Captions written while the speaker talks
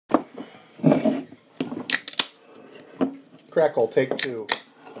Crackle, take 2.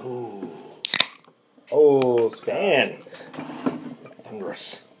 Ooh. Oh, Scott. Man.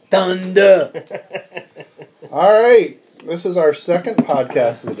 Thunderous. Thunder. All right. This is our second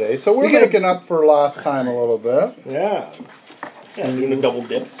podcast of the day, so we're making up for last time a little bit. Yeah. Yeah, doing a double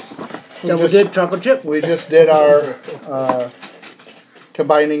dip. Double dip chocolate chip. We just did our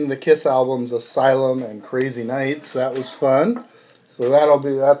combining the Kiss albums Asylum and Crazy Nights. That was fun. So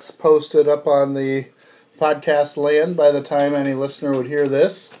that's posted up on the podcast land by the time any listener would hear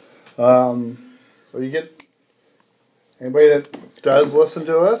this. So you get anybody that does listen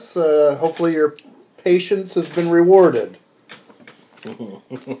to us, hopefully your patience has been rewarded.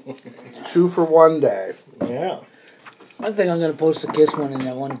 2 for 1 day. Yeah. I think I'm going to post the Kiss one in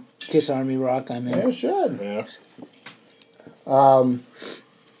that one Kiss Army Rock I'm in. Yeah, it should. Yeah.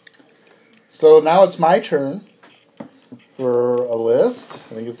 So now it's my turn for a list.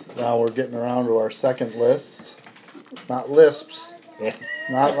 I think now we're getting around to our second list. Not lisps. Yeah.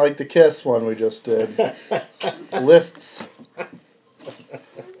 Not like the Kiss one we just did. Lists.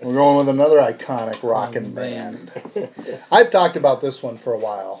 We're going with another iconic rockin' band. I've talked about this one for a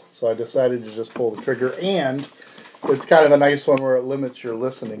while, so I decided to just pull the trigger, and it's kind of a nice one where it limits your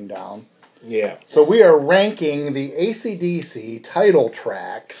listening down. Yeah. So we are ranking the AC/DC title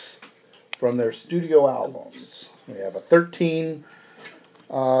tracks from their studio albums. We have a 13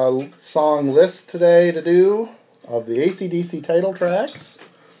 song list today to do of the AC/DC title tracks,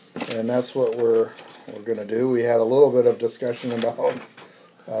 and that's what we're going to do. We had a little bit of discussion about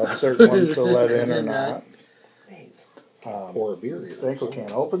certain ones to let in or not. Pour a beer. You think we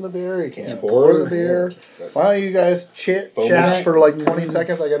can't open the beer? You can't pour pour the it. beer? Why don't you guys chat Foam for like 20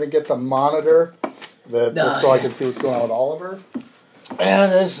 seconds? I got to get the monitor just so I can see what's going on with Oliver. Yeah,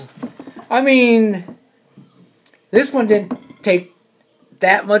 this one didn't take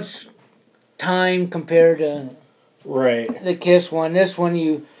that much time compared to Right. the Kiss one. This one,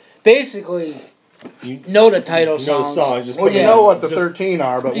 you basically know the title songs. Just Well, you know what the 13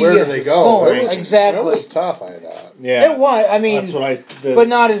 are, but where do they go? Right. Exactly. It was tough, I thought. Yeah. It was. I mean, that's what but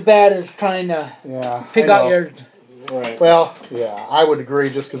not as bad as trying to pick out your. Right. Well, yeah, I would agree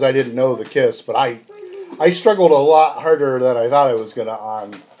just because I didn't know the Kiss, but I struggled a lot harder than I thought I was going to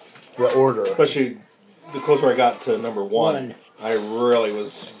on the order. Especially the closer I got to number one. I really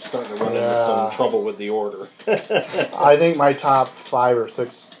was starting to run into some trouble with the order. I think my top 5 or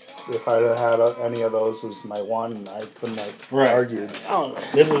 6, if I had any of those, was my one, and I couldn't have argued.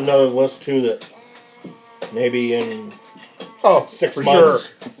 This is another list, too, that maybe in 6 months, sure.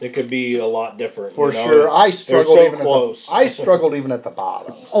 it could be a lot different. For sure. I struggled so even close. I struggled even at the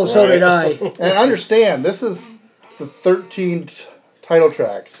bottom. Oh, so did I. And understand, this is the 13 title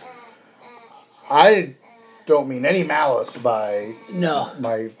tracks. I don't mean any malice by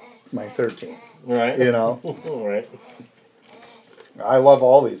my 13. Right. You know? Right. I love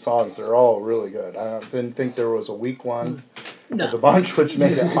all these songs. They're all really good. Didn't think there was a weak one with the bunch, which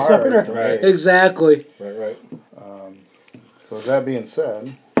made it hard. Right. Exactly. Right. So with that being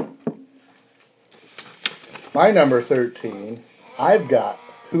said, my number 13, I've got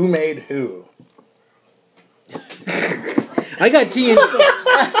Who Made Who. I got TNT.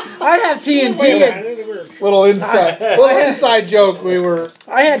 I have TNT. Little inside joke.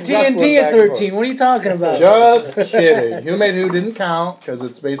 I had TNT at 13. What are you talking about? Just kidding. Who Made Who didn't count because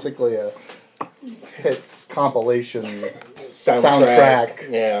it's basically a hits compilation soundtrack.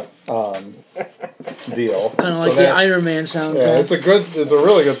 Yeah. Deal. Kind of like the Iron Man soundtrack. Yeah, it's a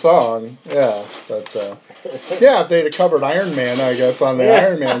really good song. Yeah, but if they'd have covered Iron Man, I guess on the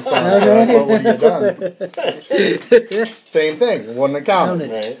Iron Man soundtrack, what would you have done? Same thing. Wouldn't have counted.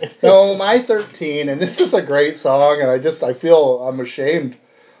 Right. No, my 13, and this is a great song, and I feel I'm ashamed,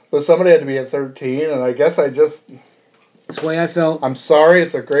 but somebody had to be at 13, and I guess that's the way I felt. I'm sorry.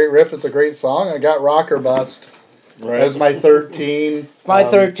 It's a great riff. It's a great song. I got Rock or Bust. Right. As my 13. My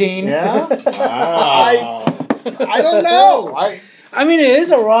 13. Yeah? Wow. I don't know. I mean, it is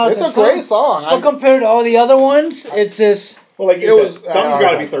a rock. It's a great song. But compared to all the other ones, it's just... Well, like you said, something's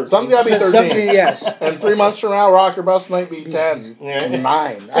got to be 13. Something's got to be 13. Yes. And 3 months from now, Rock or Bust might be 10 and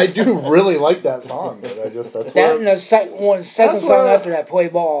 9. I do really like that song, but that's that where... and the second song after that, Play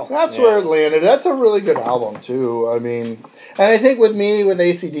Ball. That's where it landed. That's a really good album, too. I mean... And I think with me, with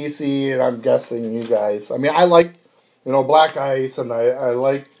AC/DC, and I'm guessing you guys... I mean, I like... Black Ice, and I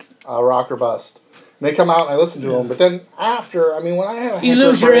like Rock or Bust. And they come out and I listen to them, but then after, when I have a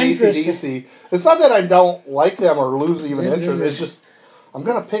lose for your interest. AC/DC, it's not that I don't like them or lose even interest. It's just I'm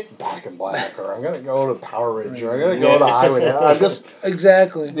gonna pick Back in Black, or I'm gonna go to Power Ridge, or I'm gonna go to Highway. I'm just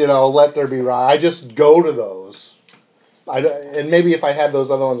let there be rock. I just go to those. And maybe if I had those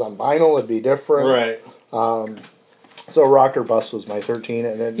other ones on vinyl, it'd be different. Right. So Rocker Bus was my 13,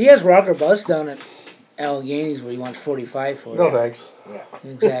 and then He has Rocker Bus down at Allegany's where he wants 45 for it. no thanks. Yeah.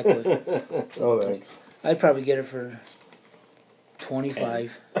 Exactly. No thanks. I'd probably get it for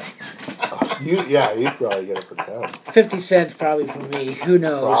 25. You'd probably get it for 10. 50 cents probably for me. Who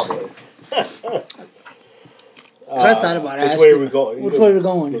knows? Probably. 'Cause I thought about Which asking. way are we going? Which way are we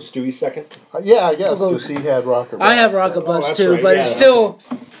going? Was Stewie second? Yeah, I guess I'll go- because he had Rocker Bus. I have Rocker so- Bus that's too, right, but yeah, it's still,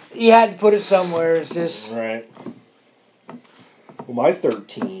 you had to put it somewhere. It's just, Right. Well, my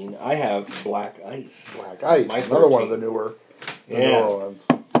 13, I have Black Ice. Black Ice, My another one of 13. the newer Yeah. ones.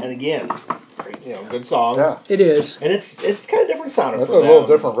 And again, good song. Yeah, it is. And it's kind of different sounding that's for a them. little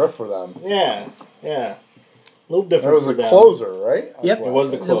different riff for them. Yeah. A little It different was for a them. closer, right? Yep. It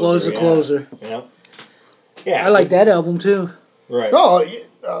was the It closer. was the yeah. closer. Yep. Yeah. I like that album too. Right. No,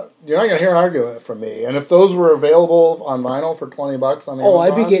 you're not gonna hear an argument from me. And if those were available on vinyl for $20 on Amazon, Oh,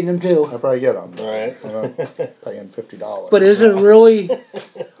 I'd be getting them too. I'd probably get them. Right. I'm not paying $50. But is it really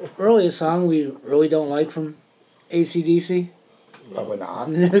a song we really don't like from AC/DC? Probably not.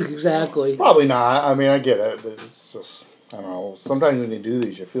 Exactly. Probably not. I mean, I get it. But it's just, I don't know. Sometimes when you do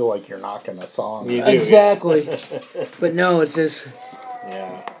these, you feel like you're knocking a song. You do. Exactly. But no, it's just,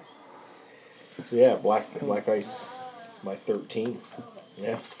 Yeah. So yeah, Black Ice is my 13.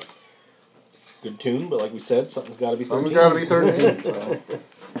 Yeah. Good tune, but like we said, something's got to be 13. Someone's got to be 13. So.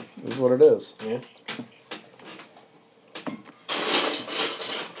 This is what it is. Yeah.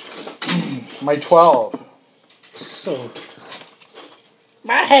 My 12. so.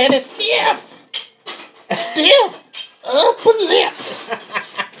 My head is stiff. Stiff. Upper lip.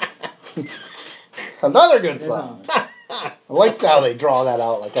 Another good song. I like how they draw that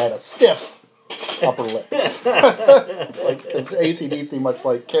out. Like I had a stiff upper lip. Like it's AC/DC, much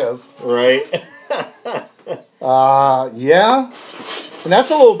like Kiss. Right. Yeah. And that's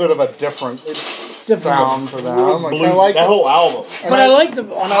a little bit of a different sound for them. Like, I like that whole album. But I like the.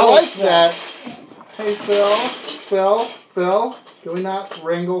 I like that. Hey Phil, can we not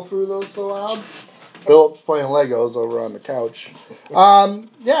wrangle through those so loud? Philip's playing Legos over on the couch. And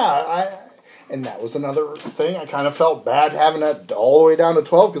that was another thing. I kind of felt bad having that all the way down to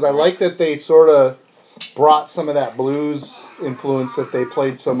 12 because I like that they sort of brought some of that blues influence that they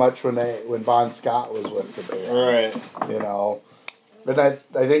played so much when Bon Scott was with the band. Right. You know, and I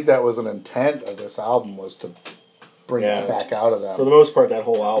think that was an intent of this album was to bring that back out of them. For the most part, that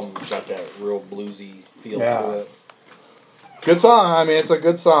whole album's got that real bluesy feel to it. Good song. I mean, it's a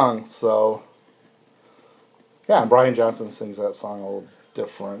good song. So, yeah, and Brian Johnson sings that song a little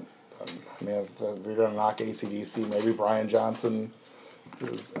different. I mean, if you're going to knock AC/DC, maybe Brian Johnson.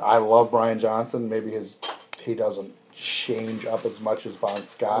 I love Brian Johnson. Maybe he doesn't change up as much as Bon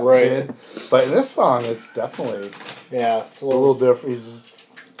Scott did. But in this song, it's definitely it's a little different. He's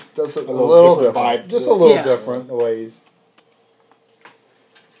does it a little little different different. vibe Just to a it. little different the way he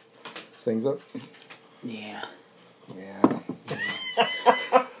sings it. Yeah. Yeah.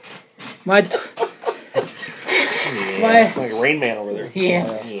 My. It's like a Rain Man over there. Yeah.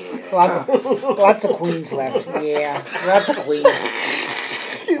 Lots of queens left. Yeah. Lots of queens.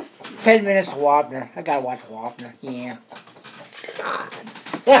 10 minutes to Wapner. I gotta watch Wapner. Yeah. God.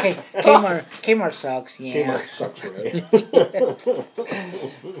 Kmart sucks. Yeah. Kmart sucks, right?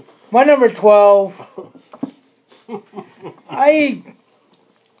 My number 12. I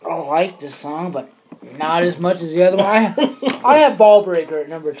like this song, but not as much as the other one. I have Ball Breaker at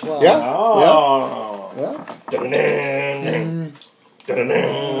number 12. Yeah. Oh. Yeah.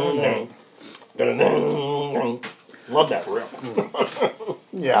 Love that riff.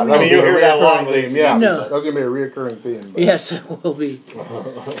 Yeah, I mean, you'll hear that a lot with theme. Yeah, No. that's gonna be a reoccurring theme. But. Yes, it will be.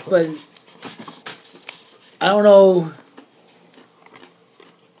 But I don't know.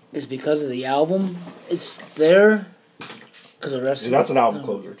 It's because of the album. It's there. Because the rest. That's an album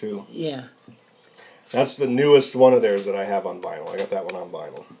closer too. Yeah. That's the newest one of theirs that I have on vinyl. I got that one on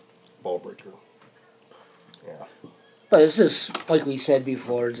vinyl. Ball Breaker. Yeah. But it's just like we said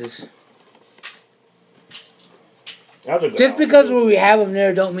before. Just That's a good just album, because too. we have them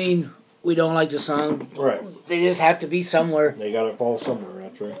there, don't mean we don't like the song. Right. They just have to be somewhere. They got to fall somewhere.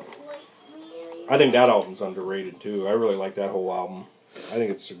 That's right. I think that album's underrated too. I really like that whole album. I think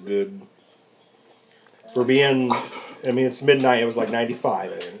it's a good. For being, I mean, it's midnight. It was like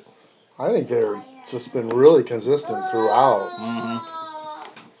 95, I think. I think they're just been really consistent throughout. Mm-hmm.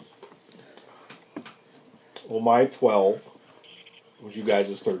 Well, my 12 was you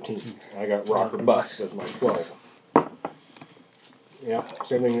guys' 13. I got Rock or Bust as my 12. Yeah,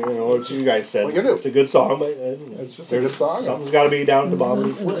 same thing. You know, what you guys said. What you do? It's a good song, but It's just a good song. Something's got to be down at the bottom of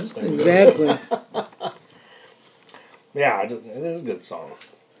this list. Exactly. Yeah, it is a good song.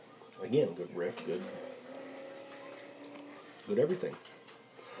 Again, good riff, good. Good everything.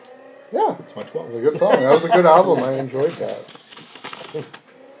 Yeah. It's my It 12. was a good song. That was a good album. I enjoyed that.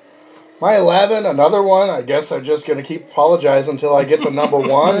 My 11, another one. I guess I'm just going to keep apologizing until I get to number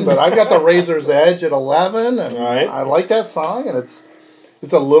 1. But I've got the Razor's Edge at 11, and Right. I like that song, and it's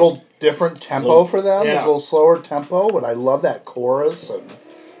a little different tempo for them. Yeah. It's a little slower tempo, but I love that chorus. And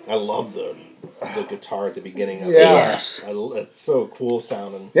I love the guitar at the beginning of it. Yes. It's so cool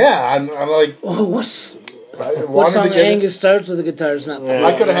sounding. yeah, I'm like, Oh, what's I what wanted song to get it. Angus starts with the guitar? It's not. Yeah.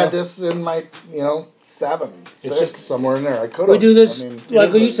 I could have had this in my, 7, 6, just- somewhere in there. I could have. We do this I mean, like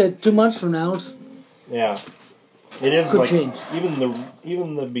is what you a- said 2 months from now. Yeah. It is Could like change.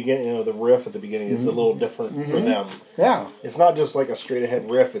 even the beginning, the riff at the beginning is a little different for them. yeah. It's not just like a straight ahead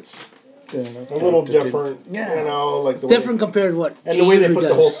riff. It's a little different. Yeah. Like the Different way, compared to what. and the way they usually put the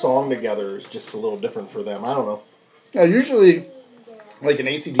does. whole song together is just a little different for them. I don't know. Yeah, usually, like an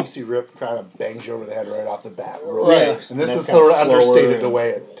AC/DC rip kind of bangs you over the head right off the bat. Real Right. quick. And this And is that's kinda sort of slower understated and- the way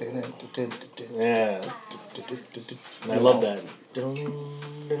it. Yeah. And I love that.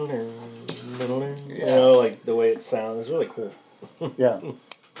 Like the way it sounds. It's really cool. Yeah.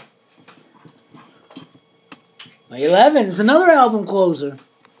 My 11 is another album closer.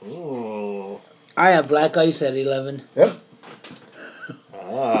 Ooh. I have Black Ice at 11. Yep.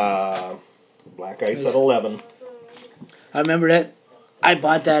 Black Ice at 11. I remember that. I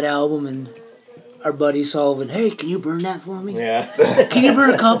bought that album and our buddy Sullivan, hey, can you burn that for me? Yeah. Can you burn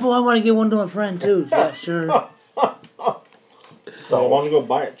a couple? I want to give one to a friend too. Yeah, sure. So why don't you go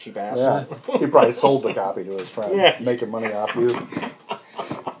buy it, cheap ass? Yeah. He probably sold the copy to his friend, Yeah. making money off you.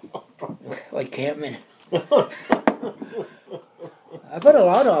 Like Campman. I bought a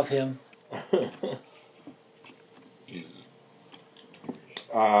lot off him.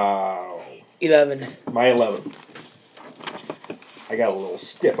 11. My 11. I got a little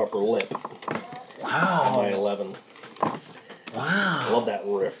stiff upper lip on my Wow. 11. I Wow. love that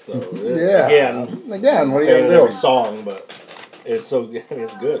riff though. Yeah. Again, Again, what are you saying it going to every do? song, but it's so good.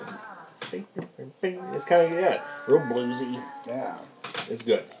 It's good. It's kind of real bluesy. Yeah. It's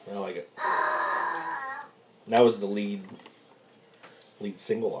good. I like it. That was the lead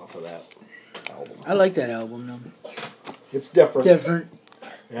single off of that album. I like that album though. It's different. Different.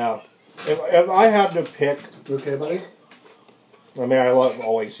 Yeah. If I had to pick, You okay, buddy? I mean, I love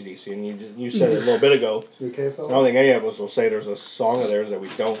all AC/DC, and you said it a little bit ago. You okay, I fella? don't think any of us will say there's a song of theirs that we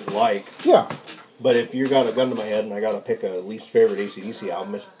don't like. Yeah. But if you got a gun to my head and I got to pick a least favorite AC/DC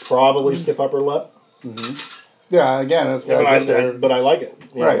album, it's probably Stiff Upper Lip. Yeah, again, it's got to get there. But I like it.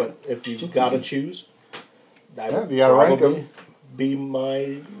 You know, Right. but if you got to choose, that Yeah, would you gotta rank probably 'em. be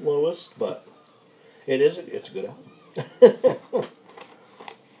my lowest. But it's a good album.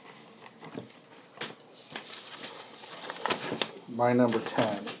 My number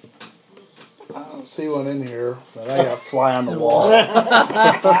 10. I don't see one in here, but I got Fly on the Wall.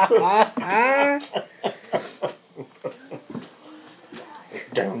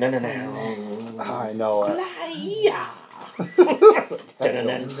 I know it.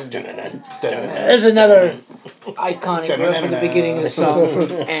 There's another iconic riff in the beginning of the song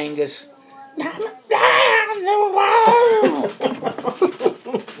from Angus.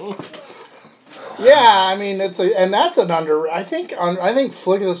 Yeah, I mean and that's an I think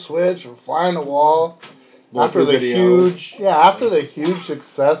Flick of the Switch and Fly on the Wall after the Video. after the huge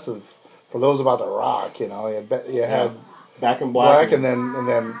success of For Those About to Rock, you had Back in Black, Black and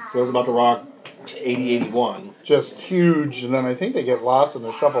then Feels About to Rock 80-81. just huge, and then I think they get lost in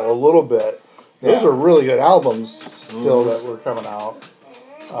the shuffle a little bit. Those are really good albums still that were coming out.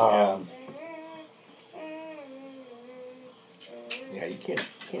 Yeah, you can't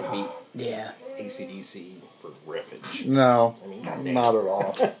beat Yeah. AC/DC for riffage. No, I mean, goddamn. not at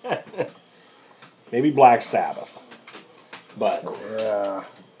all. Maybe Black Sabbath, but Yeah,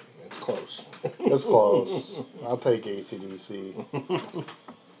 it's close. it's close. I'll take AC/DC.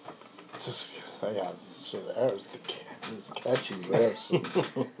 Just there's these catchy riffs.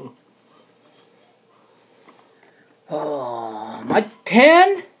 Oh, my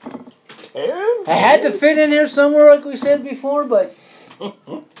 10? 10? I had to fit in here somewhere, like we said before, but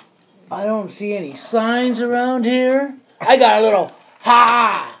I don't see any signs around here. I got a little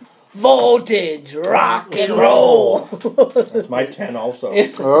high voltage rock and roll. That's my 10 also.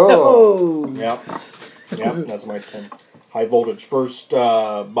 Oh. Yep, that's my 10. High voltage, first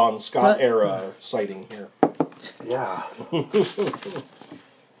Bon Scott era sighting here. Yeah.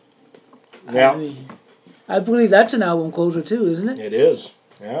 Yeah, I believe that's an album closer too, isn't it? it is.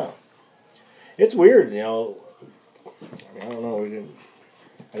 Yeah, it's weird, I mean, I don't know. I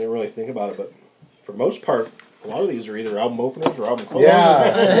didn't really think about it, but for most part, a lot of these are either album openers or album closers.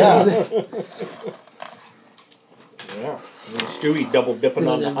 Yeah. Yeah. And Stewie double dipping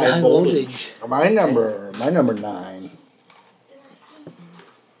on the high voltage. My number 9.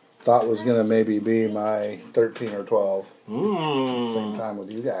 Thought was gonna maybe be my 13 or 12. Same time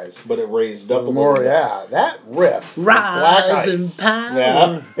with you guys. But it raised up a more. little bit. Yeah, that riff. Black Ice. Power.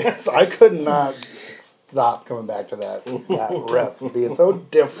 Yeah. Yes, I could not stop coming back to that riff being so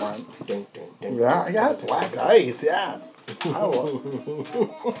different. Ding, ding, ding, Yeah, I got Black Ice. Yeah.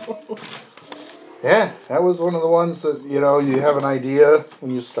 Yeah, that was one of the ones that, you have an idea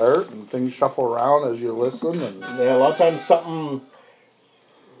when you start and things shuffle around as you listen. And yeah, a lot of times something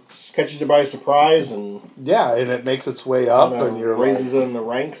catches you by surprise and it makes its way up and you're raises in the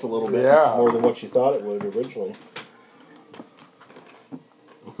ranks a little bit more than what you thought it would originally.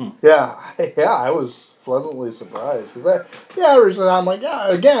 Yeah, I was pleasantly surprised because originally I'm like,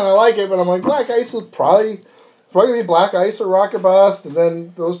 again I like it, but I'm like Black Ice is probably gonna be Black Ice or Rock or Bust, and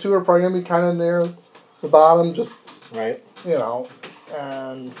then those two are probably gonna be kind of near the bottom, just right,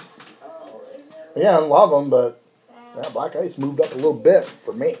 and I love them, but Black Ice moved up a little bit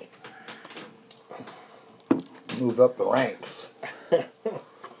for me. Moved up the ranks.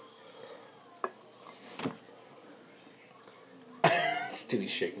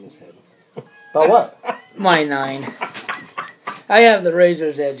 Stewie's shaking his head. About what? My 9. I have the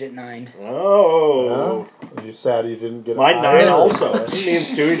Razor's Edge at 9. Oh. Are you sad you didn't get my 9 also. Me and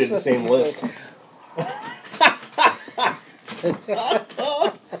Stewie did the same list.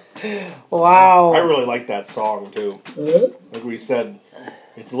 Wow. I really like that song too. Like we said,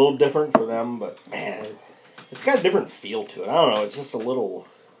 it's a little different for them, but man, it's got a different feel to it. I don't know. It's just a little.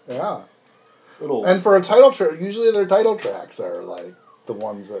 Yeah. Little. And for a title track, usually their title tracks are like the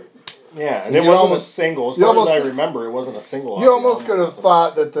ones that. Yeah, and it wasn't a single. As far as I remember, it wasn't a single. You almost could have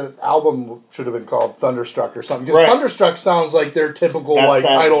thought that the album should have been called Thunderstruck or something. Because Thunderstruck sounds like their typical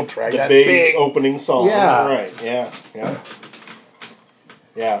title track. The that big opening song. Yeah. Right, yeah.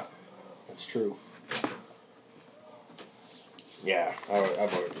 Yeah, that's true. Yeah,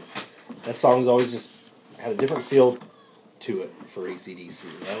 that song's always just had a different feel to it for AC/DC.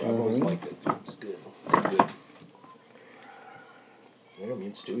 I've always liked it. It was good. Yeah, me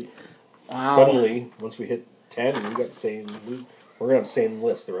and Stewie. Wow. Suddenly, once we hit 10, we got the same. We're gonna have the same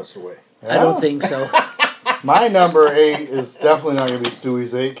list the rest of the way. I don't think so. My number 8 is definitely not gonna be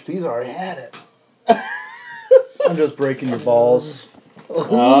Stewie's 8 because he's already had it. I'm just breaking your balls.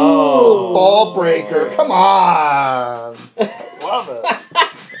 Oh, ball breaker! Come on, love it.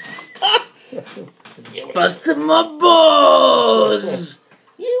 Busted my balls.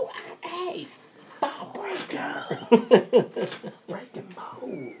 You are a ball breaker. Breaking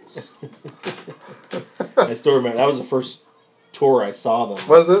balls. I still remember that was the first tour I saw them.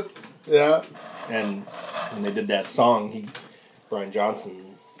 Was it? Yeah. And when they did that song, Brian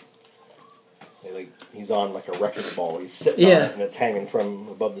Johnson, he's on like a wrecking ball. He's sitting on it, and it's hanging from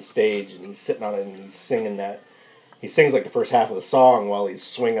above the stage, and he's sitting on it, and he's singing that. He sings like the first half of the song while he's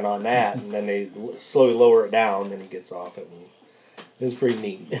swinging on that, and then they slowly lower it down, and then he gets off it. And it was pretty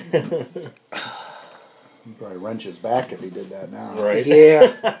neat. He'd probably wrench his back if he did that now. Right?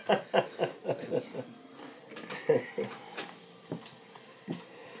 Yeah.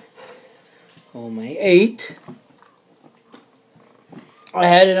 Oh, my 8. I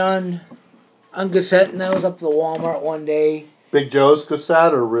had it on cassette, and I was up to the Walmart one day. Big Joe's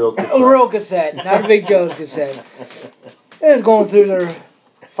cassette or real cassette? A real cassette, not a Big Joe's cassette. I was going through their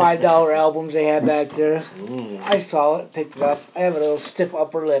 $5 albums they had back there. I saw it, picked it up. I have a little stiff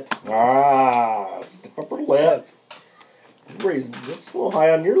upper lip. Ah, stiff upper lip. That's a little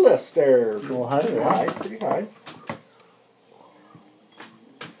high on your list there. A little high, pretty high.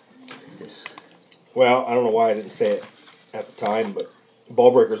 Well, I don't know why I didn't say it at the time, but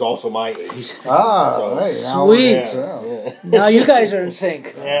Ballbreaker's also my 8. Ah, so, right. Sweet. Yeah. Now you guys are in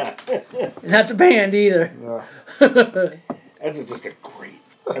sync. Yeah. Not the band either. Yeah. That's just a great.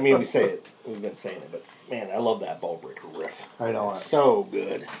 I mean, we say it. We've been saying it, but man, I love that Ballbreaker riff. I know it's so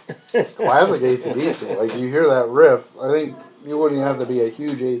good. Classic AC/DC. Like you hear that riff, I think you wouldn't have to be a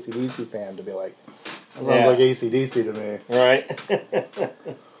huge AC/DC fan to be like, that sounds like AC/DC to me. Right.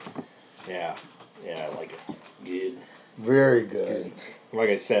 Yeah, I like it. Good. Very good. Like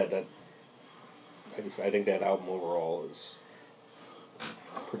I said, I think that album overall is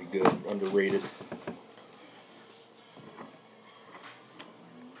pretty good, underrated.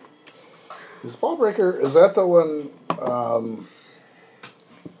 Is Ballbreaker, is that the one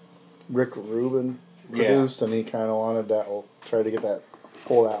Rick Rubin produced and he kind of wanted that, try to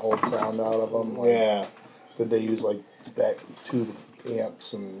pull that old sound out of them? Like, did they use like that tube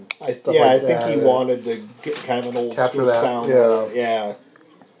amps and stuff like that? I think he wanted to get kind of an old school sound. Yeah.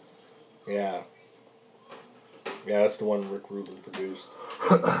 Yeah, that's the one Rick Rubin produced.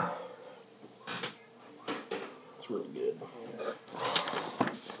 It's really good.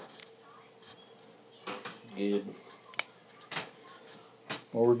 Good.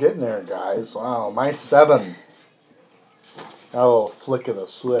 Well, we're getting there, guys. Wow, my 7. A little flick of the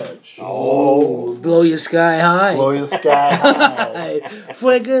switch. Oh, blow your sky high. Blow your sky high.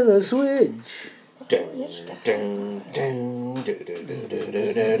 Flick of the switch. Dun, dun, dun, dun, dun, dun, dun,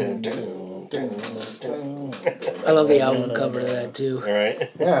 dun, dun, dun. I love the album cover of that too. All right.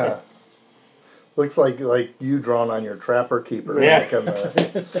 Yeah. Looks like you drawn on your Trapper Keeper back in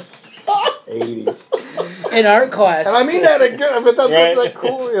the 80s. In art class. And I mean that again, but that's Right. like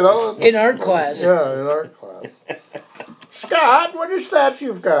cool, you know? In art class. Yeah, in art class. Scott, what is that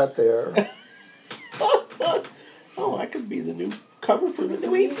you've got there? Oh, I could be the new cover for the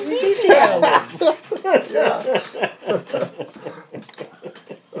new AC/DC album. Yeah.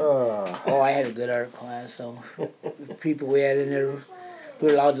 Oh, I had a good art class, so the people we had in there, we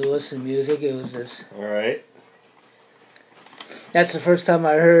were allowed to listen to music. It was just, All right. that's the first time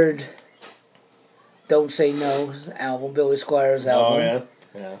I heard Don't Say No album, Billy Squires album. Oh, yeah.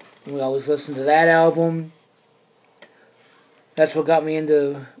 Yeah. We always listened to that album. That's what got me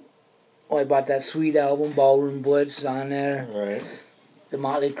into, I bought that Sweet album, Ballroom Blitz on there. All right. The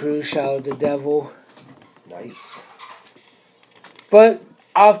Motley Crue, Shout Out the Devil. Nice. But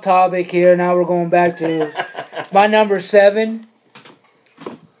off topic here, now we're going back to my number 7.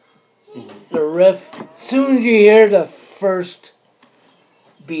 The riff. As soon as you hear the first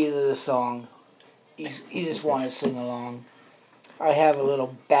beat of the song, you just want to sing along. I have a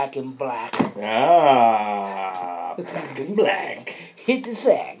little Back in Black. Ah, Back in Black. Hit the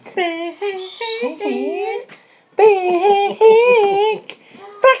sack. Back in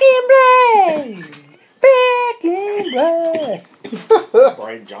black. Back in black.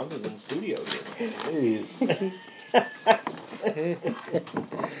 Brian Johnson's in studio here. Jeez.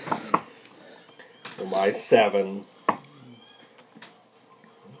 For my 7. I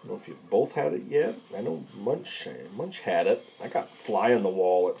don't know if you've both had it yet. I know Munch had it. I got Fly on the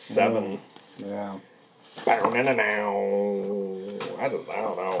Wall at 7. Yeah. I don't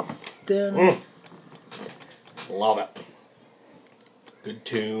know. Love it. Good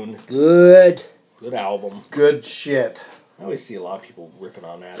tune. Good. Good album. Good shit. I always see a lot of people ripping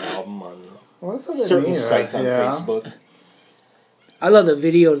on that album on Well, that's what they certain mean, sites on yeah. Facebook. I love the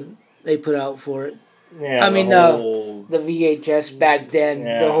video they put out for it. Yeah, I mean, whole, the VHS back then,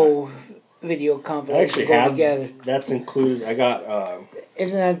 Yeah. the whole video I compilation actually go have together. that's included. I got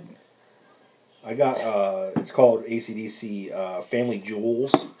Isn't that it's called AC/DC Family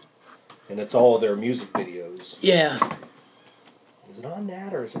Jewels, and it's all of their music videos. yeah? Is it on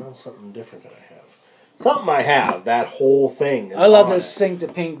that or is it on something different that I have? Something I have. That whole thing. Is I love on the it. Sink the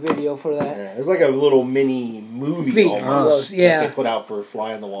Pink video for that. Yeah, it's like a little mini movie Beat, almost yeah. that they put out for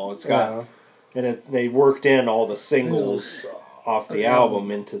Fly on the Wall. It's got Yeah. and they worked in all the singles off the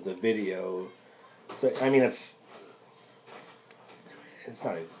album into the video. So I mean, it's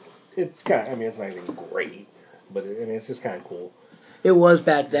not. It's kind. I mean, it's not even great, but it's just kind of cool. It was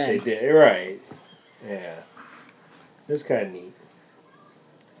back They then. did right. Yeah, it's kind of neat.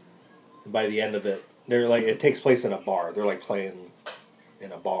 And by the end of it, they're like it takes place in a bar. They're like playing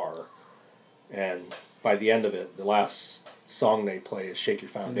in a bar, and by the end of it, the last song they play is "Shake Your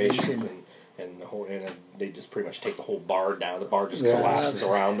Foundations," and they just pretty much take the whole bar down. The bar just collapses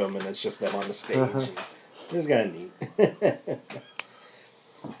around them, and it's just them on the stage. And it's kind of neat.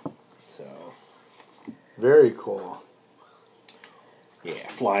 So, Very cool. yeah,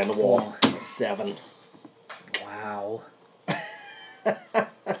 Fly on the Wall, 7. Wow. I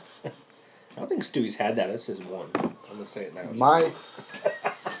don't think Stewie's had that. That's his 1. I'm gonna say it now. My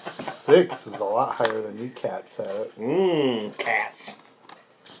 6 is a lot higher than you cats had it. Cats.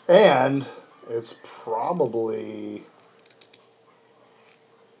 And it's probably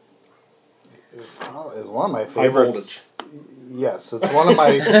is one of my High favorites. Voltage. Yes, it's one of my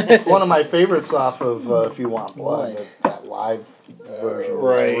it's one of my favorites off of If You Want Blood. That live version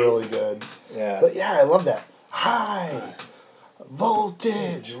Right. was really good. Yeah. But yeah, I love that high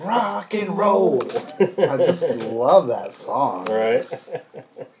voltage rock and roll. I just love that song. Right.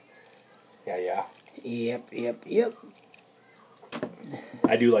 Yeah. Yep.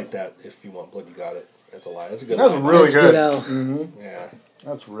 I do like that. If You Want Blood, You Got It. That's a lie. That's a good. That's line. really That's good. good, Mm-hmm. Yeah.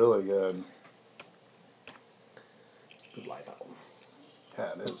 That's really good. Good live album.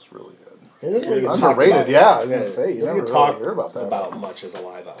 Yeah, it is really good. It doesn't really get talked Underrated, about. yeah. I was gonna say, you doesn't never get really talked hear about that. about much as a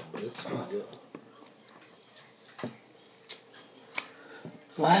live album, but it's really good.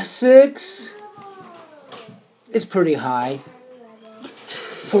 My 6. It's pretty high.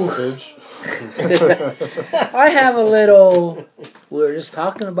 Voltage. I have a little. We were just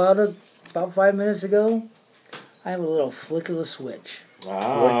talking about it about 5 minutes ago. I have a little flick of the switch. Flick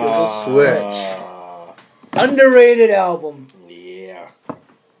of the switch. Underrated album. Yeah.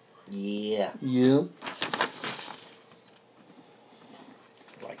 Yeah. Yeah.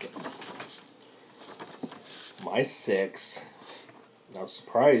 Like it. My 6. I was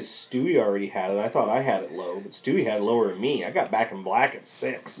surprised Stewie already had it. I thought I had it low, but Stewie had it lower than me. I got Back in Black at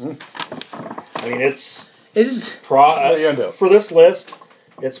 6. I mean, it's for this list,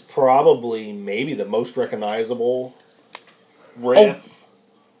 it's probably maybe the most recognizable riff.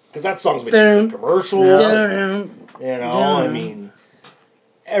 Because that song's been used in commercials. Yeah. I mean,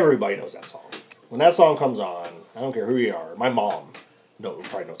 everybody knows that song. When that song comes on, I don't care who you are. My mom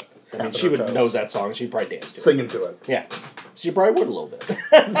probably knows that. I mean, she would knows that song. She'd probably dance to it. Singing to it. Yeah. She probably would a little bit.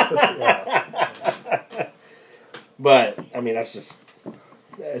 But, I mean, that's just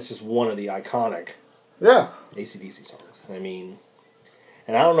one of the iconic AC/DC songs. I mean,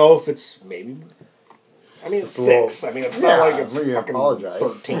 and I don't know if it's maybe... I mean, it's 6. I mean, it's not like it's fucking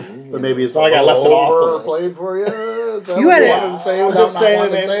 13. But maybe it's like I left it off the list. Played for you. Is that you what had you wanted to say without just saying,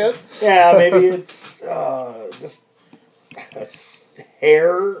 wanting to say it? Yeah, maybe it's just a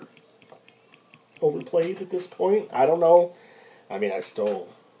hair overplayed at this point. I don't know. I mean, I still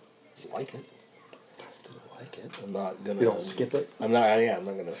like it. I'm not gonna. You don't skip it. I'm not. Yeah, I'm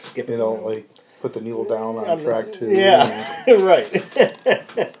not gonna skip it. You don't like put the needle down on track 2. Yeah, right.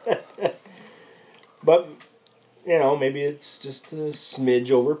 But maybe it's just a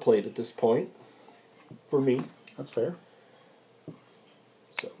smidge overplayed at this point for me. That's fair.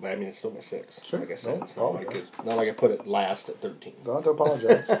 So, but I mean, it's still my 6. Sure. Like I said, No, it's not like I put it last at 13. Don't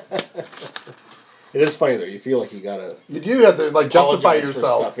apologize. It is funny though. You feel like you gotta. You do have to justify apologize for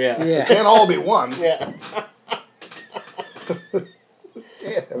yourself. stuff, yeah. It can't all be one. Yeah.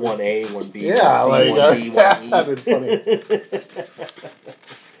 1A, 1B, Yeah, 1C, 1D, 1E. That'd be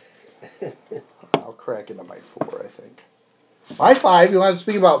funny. I'll crack into my 4, I think. My 5, you want to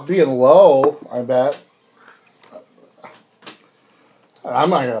speak about being low, I bet. I'm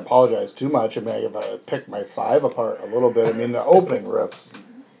not going to apologize too much. I mean, if I pick my 5 apart a little bit, I mean, the opening riff's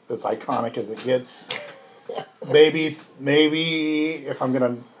as iconic as it gets. Maybe if I'm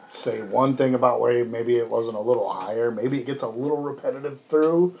going to say one thing about why maybe it wasn't a little higher, maybe it gets a little repetitive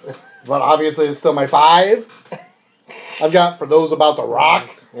through, but obviously it's still my 5. I've got For Those About the Rock.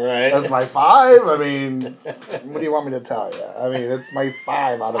 Right. That's my 5. I mean, what do you want me to tell you? I mean, it's my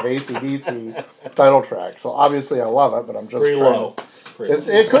 5 out of AC/DC title track. So obviously I love it, but I'm just pretty trying low.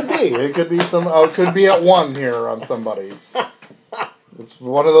 It could be. It could be it could be at 1 here on somebody's. It's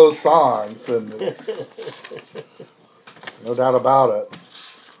one of those songs, and it's no doubt about it.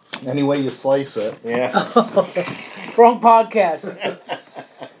 Any way you slice it. Yeah. Wrong podcast.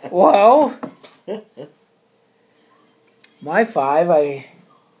 Well, my 5,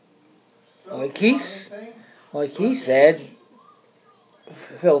 like he said,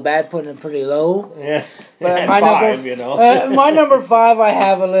 feel bad putting it pretty low. Yeah. But my 5, my number 5, I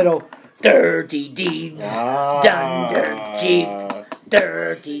have a little dirty deeds done dirt cheap.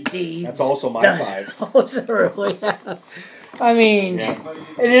 Dirty deeds. That's also my done. 5. Oh, is it really? I mean,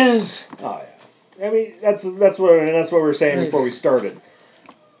 it is. Oh yeah. I mean, that's what we were saying before we started.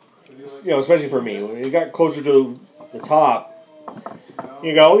 Especially for me, when you got closer to the top,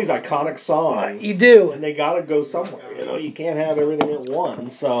 you got all these iconic songs. You do, and they gotta go somewhere. You can't have everything at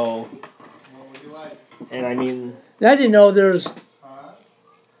once. So, and I mean, I didn't know there's.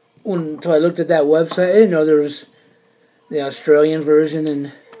 Until I looked at that website, I didn't know there was the Australian version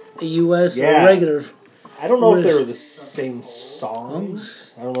and the U.S. or regular. I don't know if they were the same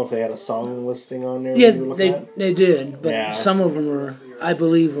songs. I don't know if they had a song listing on there. Yeah, they did, but some of them were, I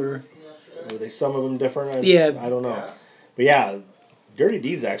believe, Were they some of them different? I don't know. But yeah, Dirty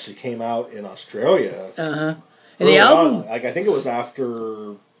Deeds actually came out in Australia. And the album, I think it was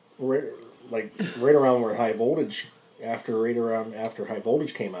after, right around where High Voltage. After High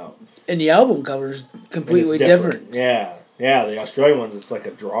Voltage came out. And the album cover is completely different. Yeah. Yeah, the Australian ones, it's like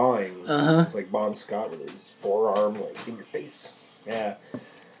a drawing. It's like Bon Scott with his forearm in your face. Yeah.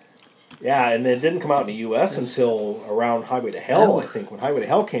 Yeah, and it didn't come out in the U.S. until around Highway to Hell, I think. When Highway to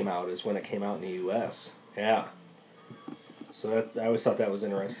Hell came out is when it came out in the U.S. Yeah. So I always thought that was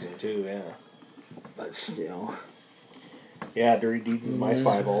interesting, too, yeah. But still. Yeah, Dirty Deeds is my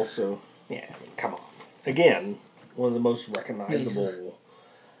 5 also. Yeah, I mean, come on. Again, one of the most recognizable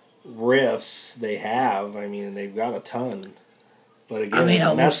riffs they have. I mean, they've got a ton. But again,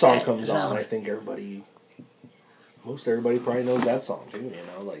 when that song comes on, I think most everybody probably knows that song too.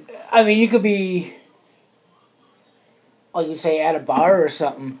 I mean, you could be, like you say, at a bar or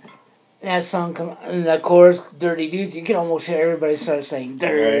something, And that song come and that chorus, "Dirty Deeds," you can almost hear everybody start saying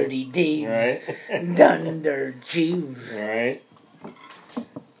 "Dirty Deeds," Right. "Dunder Jews." Right.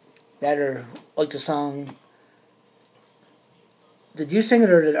 That or like the song. Did you sing it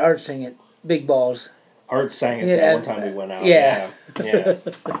or did Art sing it? Big Balls. Art sang it Yeah, that one time we went out. yeah. Yeah.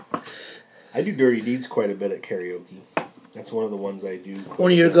 I do Dirty Deeds quite a bit at karaoke. That's one of the ones I do.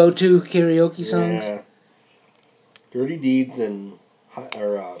 One of your go-to karaoke songs. Yeah. Dirty Deeds and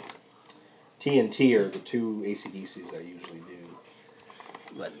TNT are the two AC/DCs I usually do.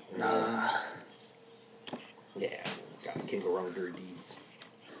 But Yeah, can't go wrong with Dirty Deeds.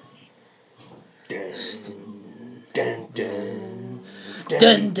 Dun dun dun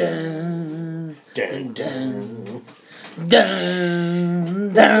dun dun dun dun.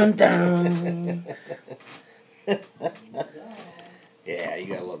 dun dun dun. Yeah,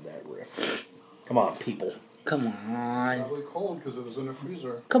 you gotta love that riff. Come on, people. Come on. Probably cold because it was in the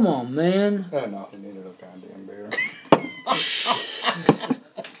freezer. Come on, man. I know, he needed a goddamn beer.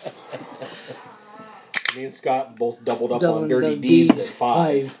 Me and Scott both doubled up Double on Dirty the Deeds Deeds at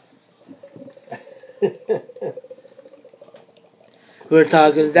 5. We were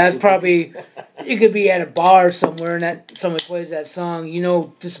talking. That's probably you could be at a bar somewhere and that somebody plays that song. You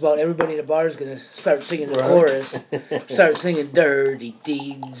know, just about everybody in the bar is gonna start singing the chorus. Start singing "Dirty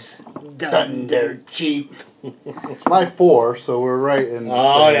Deeds, Dunder Cheap." My 4, so we're right in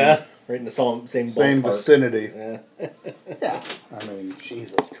the Right in the same same ballpark. vicinity. Yeah. Yeah. I mean,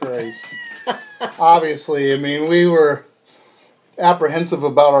 Jesus Christ. Obviously, I mean, we were apprehensive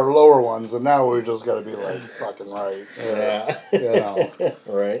about our lower ones, and now we just got to be like fucking right. Yeah. You know,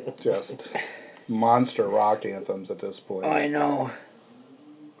 Right. just monster rock anthems at this point. I know.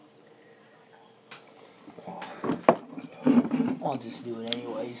 I'll just do it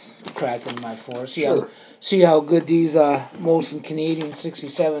anyways. Crack in my 4. See how good these Molson Canadian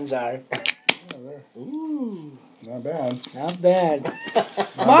 67s are. Ooh, not bad. Not bad.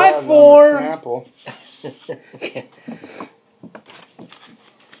 Not My bad on the 4. Snapple.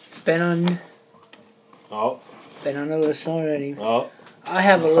 Been on the list already. Oh. I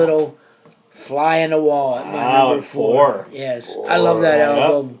have a little fly on the wall at my number 4. Yes, I love that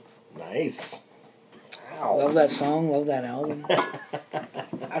album. Nice. Love that song. Love that album.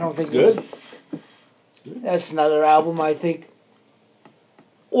 I don't think Good. that's another album. I think.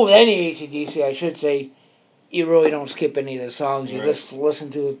 Well, with any AC/DC, I should say, you really don't skip any of the songs. You Right. just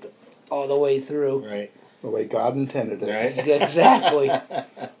listen to it all the way through. Right. The way God intended it. Right. Exactly.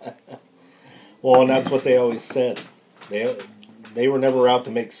 Well, and that's what they always said. They were never out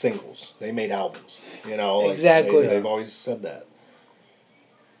to make singles. They made albums. You know. Like Exactly. They've always said that.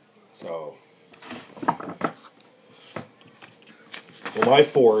 So. Well, my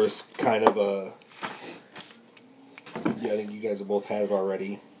 4 is kind of a. Yeah, I think you guys have both had it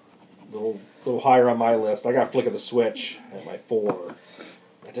already. A little higher on my list. I got Flick of the Switch at my 4.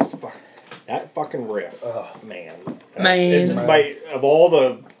 I just that fucking riff, man. It just of all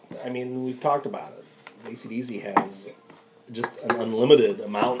the. I mean, we've talked about it. AC/DC has just an unlimited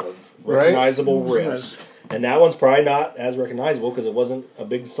amount of recognizable riffs, and that one's probably not as recognizable because it wasn't a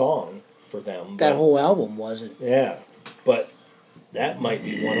big song for them. That whole album wasn't. Yeah, but that might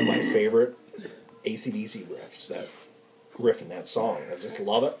be one of my favorite AC/DC riffs. That riff in that song, I just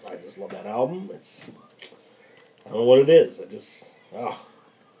love it. I just love that album. I don't know what it is. Look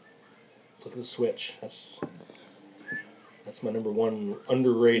at the Switch. That's my number 1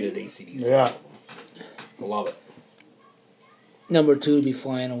 underrated AC/DC album. I love it. Number 2 would be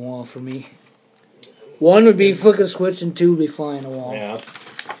Fly on a Wall for me. 1 would be Flick of the Switch, and 2 would be Fly on a Wall. Yeah.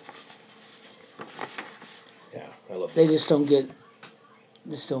 Yeah, I love it. They just don't get it.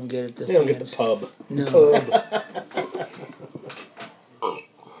 They don't get the pub. No.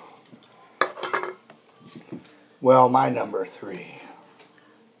 Well, my number 3.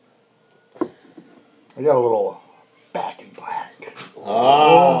 I got a little Back in Black.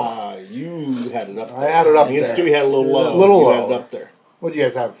 You had it up there. I had it up Me and there. Stewie had a little low. A little You low. had it up there. What do you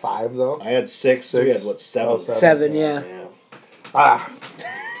guys have? 5 though? I had 6. Six? We had what, 7? Oh, 7. 7, yeah. Ah.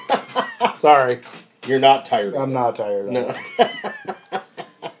 Sorry. You're not tired. I'm not tired of No.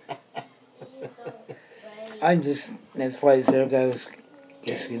 That's why I said I was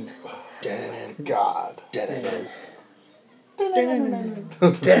just it. God.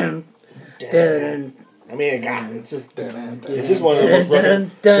 I mean, God, it's just one of the most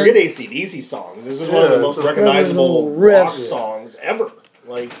forget AC/DC songs. This is one of the most recognizable rock songs ever.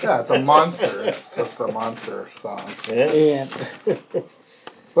 Like, yeah, it's a monster. It's just a monster song. Yeah.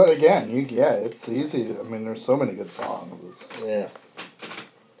 But again, it's easy. I mean, there's so many good songs. Yeah.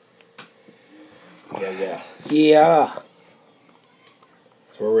 Yeah.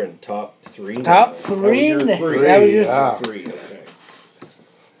 So we're in top 3 now. Top 3? That was your 3. That was your Yeah. 3, okay.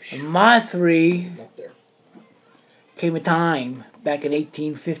 My 3 Up there. came a time back in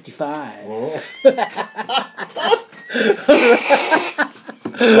 1855. Oh.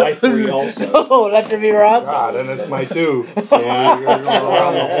 It's my 3 also. Oh, let there be Rock. God, and it's my 2. So you're going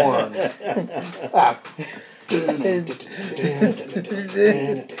around the horn. Ah,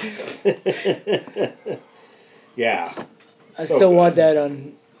 Yeah. I So still good. want that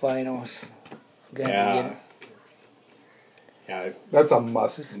on vinyls. Gonna get Yeah. it. Yeah, that's a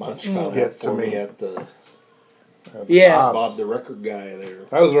must. Munch found Get that to for me me. at the Yeah. Bob the record guy there.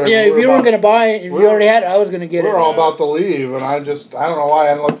 That was right. Yeah, if you weren't gonna buy it, if you we're- already had it, I was gonna get We it. were all about to leave, and I don't know why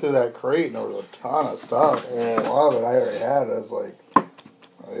I didn't look through that crate, and there was a ton of stuff. Yeah. A lot of it I already had. I was like,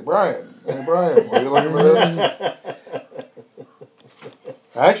 hey, Brian, were you looking for this?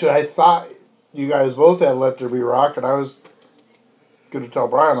 Actually, I thought you guys both had Let There Be Rock, and I was going to tell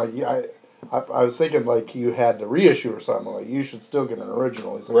Brian, like, yeah, I was thinking, like, you had the reissue or something. Like, you should still get an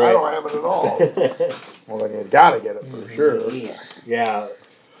original. He's like, Right. I don't have it at all. Well, then you got to get it for sure. Yes. Yeah,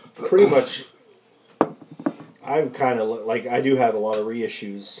 pretty much. I'm kind of like, I do have a lot of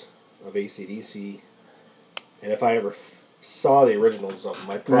reissues of AC/DC, and if I ever saw the originals of them,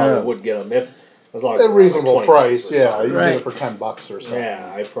 I probably Yeah. would get them if as long as At a they're around, like, reasonable 20 price, bucks or yeah. something. You can get it for $10 or something.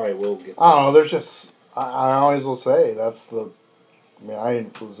 Yeah, I probably will get. I don't know. There's just I always will say that's the. I mean, I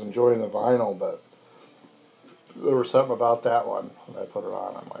was enjoying the vinyl, but there was something about that one when I put it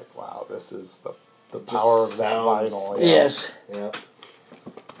on. I'm like, wow, this is the power of that sounds- vinyl. Yeah. Yes. Yeah.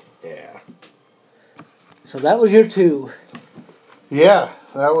 Yeah. So that was your 2. Yeah,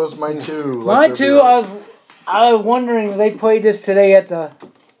 that was my 2. My 2, I was wondering if they played this today at the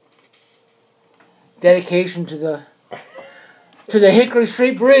dedication to the Hickory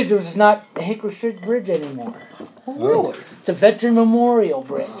Street Bridge, which is not the Hickory Street Bridge anymore. Really? It's a Veteran Memorial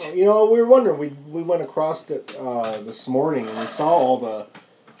Bridge. You know, we were wondering. We went across it this morning, and we saw all the.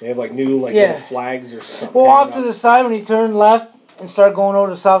 They have like new little flags or something. Well, off to hanging the side, when you turn left and start going over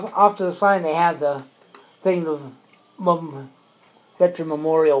to south, off to the side, they have the thing of Veteran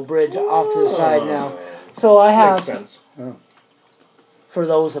Memorial Bridge off to the side now. So I up. Makes have, sense. for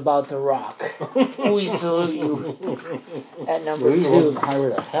those about to rock, we salute you at number Well, these 2. wasn't Highway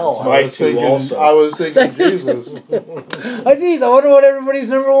to Hell. It's my 2 also. I was thinking Jesus. Oh, geez, I wonder what everybody's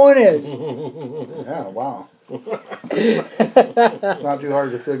number 1 is. Yeah, wow. It's not too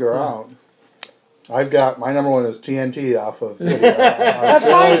hard to figure out. I've got my number 1 is TNT off of video. That's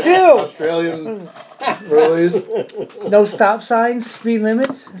mine too. Australian release. No stop signs, speed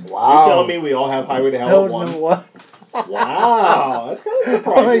limits. Wow. You telling me we all have Highway to Hell No, at 1? number 1. Wow, that's kind of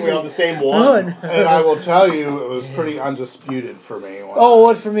surprising. We have the same one. And I will tell you, it was pretty undisputed for me. Oh, it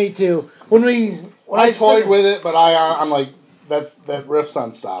was for me too. When I toyed with it, but I'm like, that riff's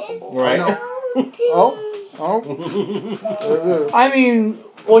unstoppable. Right. Oh. There it is. I mean,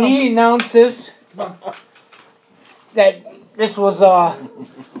 when he announced this, that this was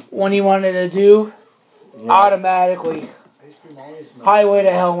one he wanted to do, automatically, Highway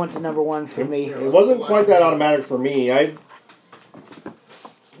to Hell went to number 1 for me. It wasn't quite that automatic for me. I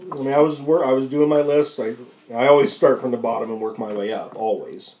mean, I was doing my list. I always start from the bottom and work my way up,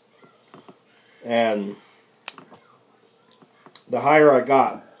 always. And the higher I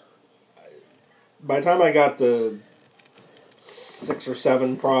got, by the time I got to 6 or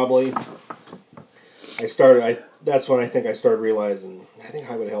 7, probably, that's when I think I started realizing, I think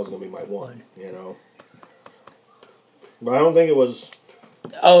Highway to Hell is going to be my 1, you know. But I don't think it was.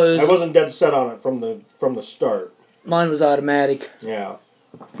 Oh, I wasn't dead set on it from the start. Mine was automatic. Yeah,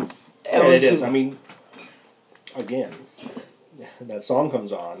 and it is. I mean, again, that song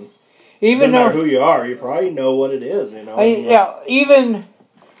comes on. Even no though, matter who you are, you probably know what it is. You know. even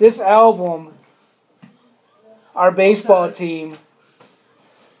this album, our baseball team,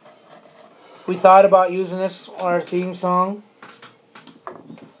 we thought about using this on our theme song,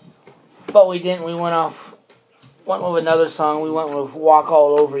 but we didn't. We went with another song. We went with "Walk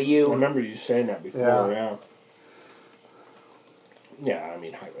All Over I You." remember you saying that before. Yeah. Yeah, I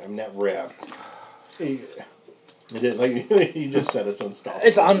mean that riff. It is like you just said. It's unstoppable.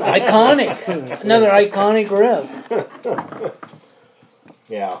 It's iconic. Another iconic riff.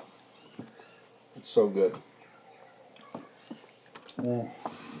 Yeah. It's so good. Yeah.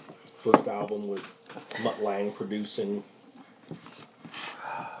 First album with Mutt Lange producing.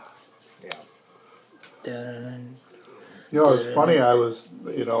 Yeah. You know, it's funny. I was,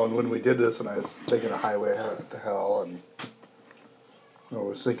 and when we did this, and I was thinking of Highway to Hell, and I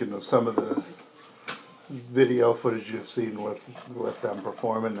was thinking of some of the video footage you've seen with them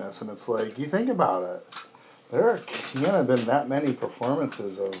performing this, and it's like, you think about it. there can't have been that many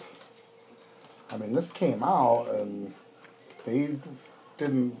performances of. I mean, this came out and he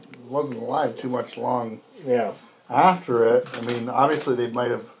wasn't alive too much long Yeah. after it. I mean, obviously they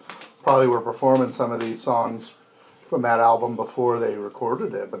might have probably were performing some of these songs from that album before they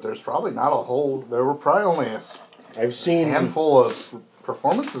recorded it, but there's probably not a whole. There were probably only I've seen handful of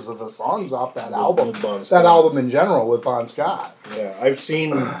performances of the songs off that album. with Bon That Scott. album in general with Bon Scott. Yeah, I've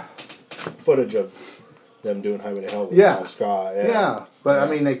seen footage of them doing Highway to Hell with Yeah. Bon Scott. Yeah, but I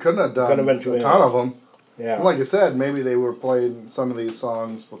mean, they couldn't have done Couldn't have been too a many. ton of them. Yeah. Like I said, maybe they were playing some of these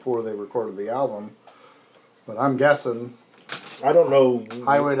songs before they recorded the album. But I'm guessing I don't know.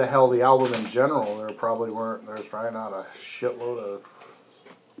 Highway to Hell, the album in general, there's probably not a shitload of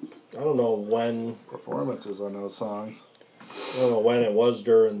I don't know when. performances on those songs. I don't know when it was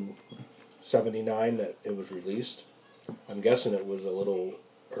during '79 that it was released. I'm guessing it was a little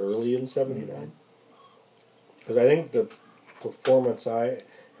early in '79. Because I think the performance it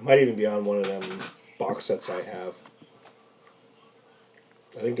might even be on one of them box sets I have.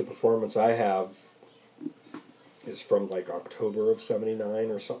 I think the performance I have is from like October of '79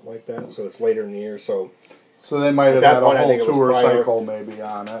 or something like that. So it's later in the year. So they might have that had point, a I think whole it was tour prior. cycle maybe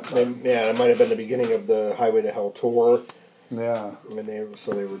on it. it might have been the beginning of the Highway to Hell tour. Yeah. I mean, they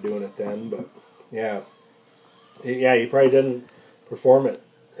were doing it then, but yeah, you probably didn't perform it,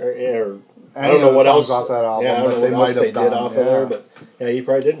 or I Any don't know of the what songs else off that album, Yeah, I don't but know they what might else have they done, did off yeah. of there, but yeah, you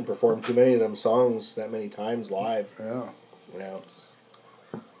probably didn't perform too many of them songs that many times live. Yeah. Yeah,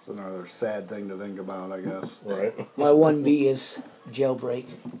 It's another sad thing to think about, I guess. right. My 1B is Jailbreak.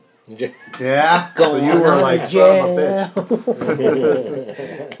 Yeah? So Going you were on like, to son of a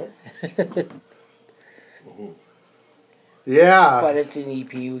bitch. Yeah. But it's an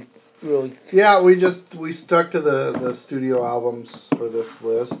EP. We really. Yeah, we stuck to the studio albums for this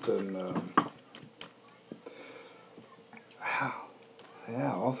list, and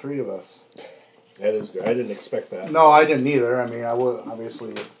yeah, all three of us. That is good. I didn't expect that. No, I didn't either. I mean, I would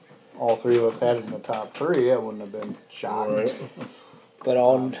obviously if all three of us had it in the top three, I wouldn't have been shocked. Right. But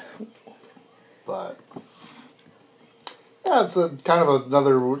all. But yeah, it's a kind of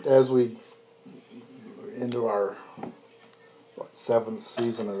another as we into our seventh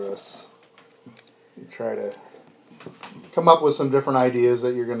season of this. You try to come up with some different ideas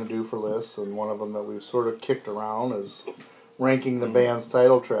that you're going to do for lists, and one of them that we've sort of kicked around is ranking the band's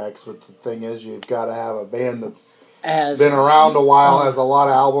title tracks. But the thing is, you've got to have a band that's been around a while, has a lot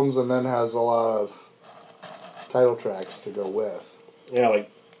of albums, and then has a lot of title tracks to go with. Yeah,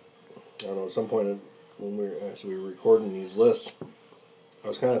 like I don't know. At some point as we were recording these lists, I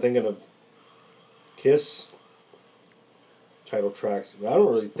was kind of thinking of Kiss title tracks. I don't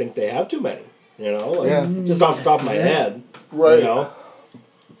really think they have too many. You know, like just off the top of my head. Right. You know,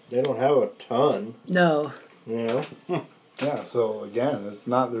 they don't have a ton. No. You know. Yeah. So again, there's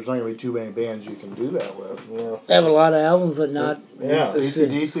not going to be too many bands you can do that with. Yeah. They have a lot of albums, but not. Yeah.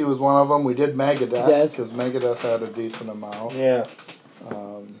 AC/DC was one of them. We did Megadeth Yes. because Megadeth had a decent amount. Yeah.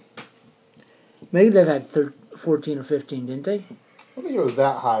 Megadeth had 14 or 15, didn't they? I don't think it was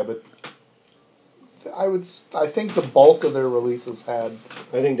that high, but I think the bulk of their releases had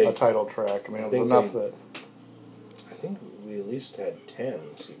I think they. a title track. I mean, it was think enough they- that. I think we at least had 10.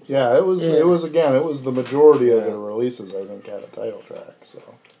 Seems Yeah, it was. Yeah. It was the majority of Yeah. their releases. I think had a title track. So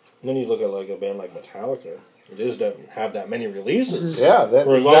And then you look at like a band like Metallica. It just doesn't have that many releases. yeah, that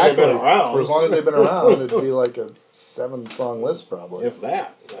For as long as they've exactly. been around. For as long as they've been around, it'd be like a 7-song list probably. If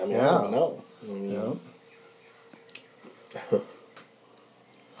that. I mean, I Yeah. don't even know. I mean, Yeah.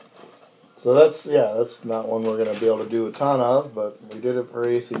 So that's not one we're going to be able to do a ton of, but we did it for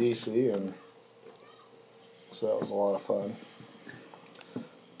AC/DC, and so that was a lot of fun.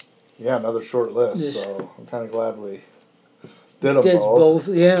 Yeah, another short list, Yes. so I'm kind of glad we did them Did both.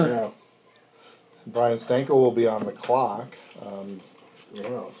 both, yeah. Yeah. Brian Stanko will be on the clock.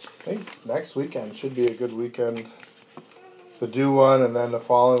 Yeah. I think next weekend should be a good weekend to do one, and then the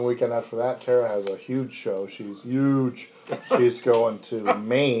following weekend after that, Tara has a huge show. She's huge. She's going to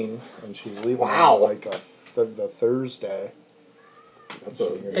Maine, and she's leaving Wow. on like the Thursday. That's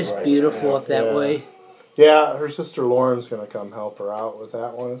a, It's right, beautiful yeah. up that Yeah. way. Yeah, her sister Lauren's going to come help her out with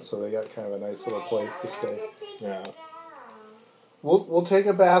that one, so they got kind of a nice little place to stay. Yeah. We'll take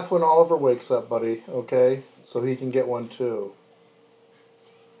a bath when Oliver wakes up, buddy, okay? So he can get one too.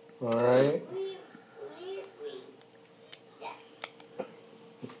 All right?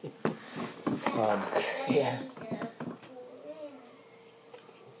 Yeah.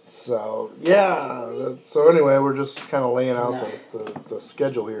 So, yeah. So anyway, we're just kind of laying out the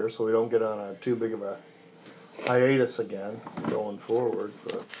schedule here so we don't get on a too big of a hiatus again going forward.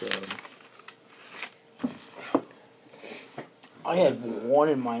 But I had one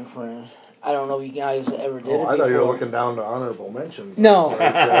in mind for. I don't know if you guys ever did it before. I thought you were looking down to honorable mentions. No.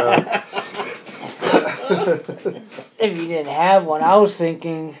 Like, If you didn't have one, I was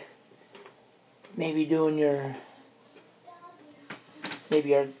thinking maybe doing if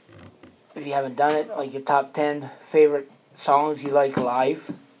you haven't done it, like your top 10 favorite songs you like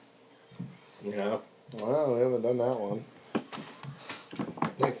live. Yeah. well, we haven't done that one.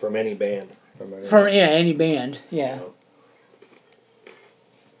 Like from any band. From any band, yeah.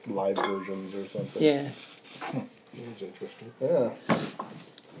 Live versions or something. Yeah. That's interesting. Yeah.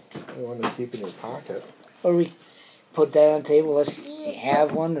 You want to keep in your pocket. Or we put that on the table, let's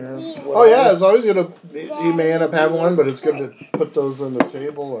have one or whatever. Oh yeah, it's always gonna. He may end up having one, but it's good to put those on the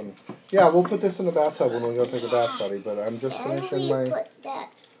table and. Yeah, we'll put this in the bathtub when we go take a bath, buddy. But I'm just finishing my.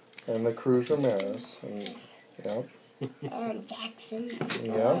 And the Cruz Ramirez. And, yeah. And Jackson's.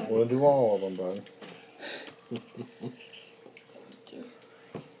 Yeah, we'll do all of them, bud.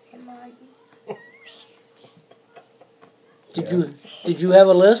 Did you have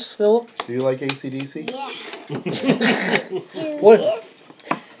a list, Philip? Do you like AC/DC? Yeah. What?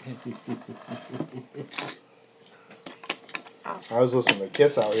 I was listening to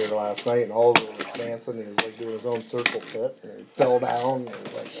Kiss out here last night, and Oliver was dancing. He was like doing his own circle pit, and he fell down. And he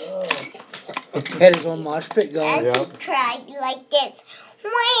was like, oh. Had his own mosh pit going. And he cried like this.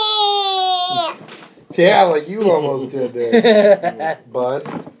 Whee! Yeah, like you almost did there,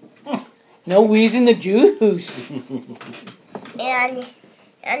 bud. No wheezing the juice. And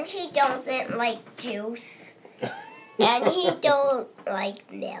he doesn't like juice. And he don't like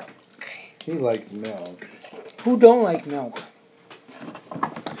milk. He likes milk. Who don't like milk?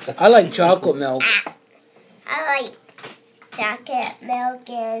 I like chocolate milk. I like chocolate milk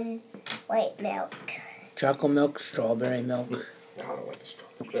and white milk. Chocolate milk, strawberry milk. No, I don't like the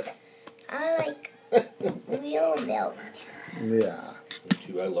strawberry. I like real milk. Yeah. Me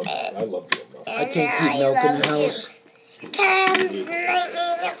too. I love real milk. I can't keep milk in the house. Comes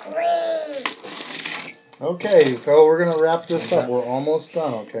Lightning McQueen. Okay, Phil, we're gonna wrap this up. We're almost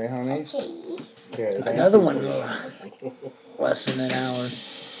done, okay, honey? Okay. Okay. Another one less than an hour.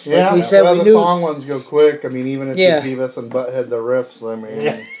 Yeah, Like we said, well, we the knew- song ones go quick. I mean, even if Yeah. you Beavis and Butthead the riffs, I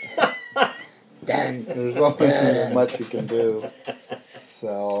mean, Dang. there's only much you can do.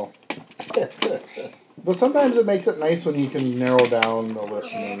 So, but sometimes it makes it nice when you can narrow down the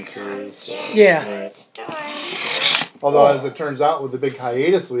listening too. So. Yeah. Although, as it turns out, with the big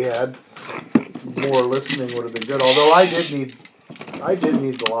hiatus we had, more listening would have been good. Although I did need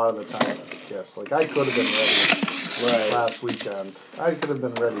a lot of the time to Kiss. Like I could have been ready last weekend. I could have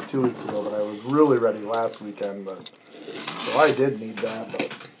been ready 2 weeks ago, but I was really ready last weekend. But so I did need that.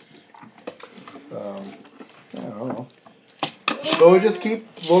 But yeah, I don't know. So we'll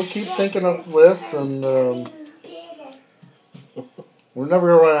keep thinking of lists, and we're never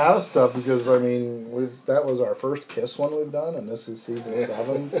gonna run out of stuff because I mean that was our first Kiss one we've done, and this is season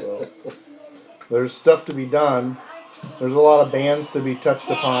 7, so there's stuff to be done. There's a lot of bands to be touched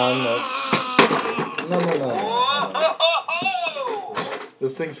upon. No.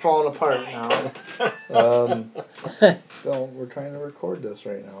 This thing's falling apart now. We're trying to record this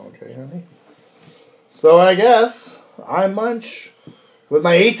right now, okay, honey? So I guess I'm Munch with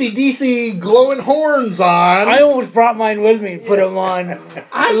my AC/DC glowing horns on. I almost brought mine with me and put them on.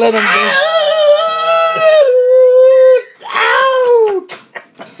 I let them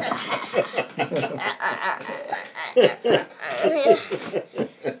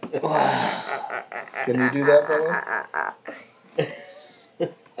Can you do that, fella?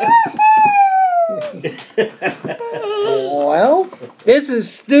 Well, this is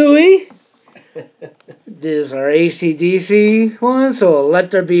Stewie. This is our AC/DC one, so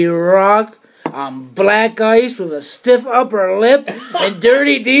let there be rock on black ice with a stiff upper lip and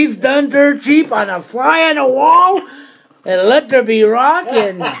dirty deeds done dirt cheap on a fly on the wall. And let there be rock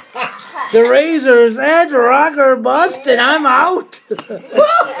and the razor's edge, rock or bust, and I'm out.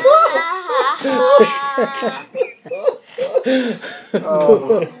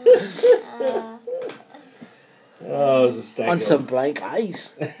 Oh, it was a stack On some blank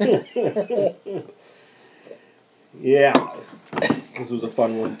ice. Yeah. This was a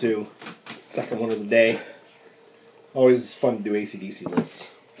fun one, too. Second one of the day. Always fun to do AC/DC lists.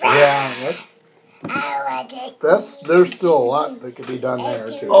 Yeah, there's still a lot that could be done there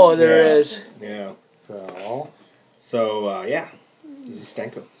too. Oh, there is. Yeah. So, Yeah. This is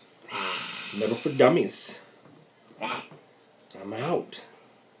Stanko. Metal for Dummies. I'm out.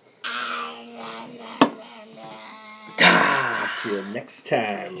 Talk to you next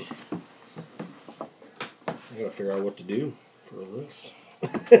time. I gotta figure out what to do for a list.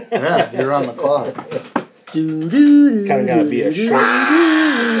 yeah, you're on the clock. It's kind of got to be a short.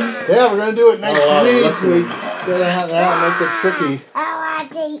 Yeah, we're gonna do it next week. We gotta have that. Makes it tricky. I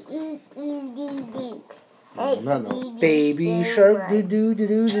want to eat you. No. Baby shark, do do do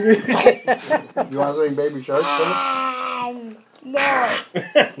do do. You want to sing Baby Shark? No.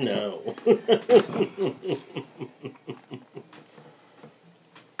 No.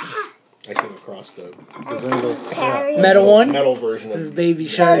 I came across the Metal one? metal version of Baby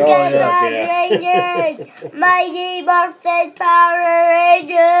shark. yeah. My name is Power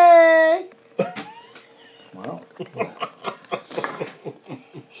Rangers. Wow.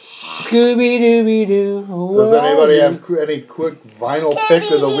 Scooby Dooby Doo. Does anybody have any quick vinyl pick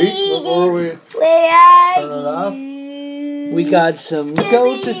of the week before we Where turn it are off? you? We got some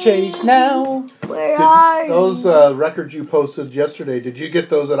goats to chase now. Where are Those you? records you posted yesterday, did you get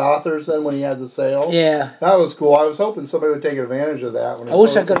those at Authors then when he had the sale? Yeah. That was cool. I was hoping somebody would take advantage of that. When he I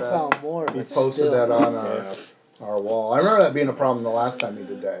wish I posted could have that. found more. He But posted still. that on our wall. I remember that being a problem the last time he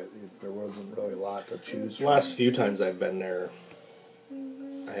did that. There wasn't really a lot to choose The from. last few times I've been there,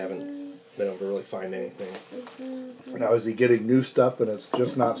 I haven't been able to really find anything. Now, is he getting new stuff and it's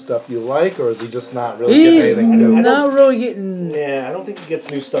just not stuff you like, or is he just not really He's getting anything new? not really getting. Yeah, I don't think he gets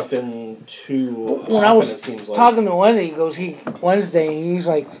new stuff in too When often, I was it seems like. talking to Wednesday, Wednesday, he's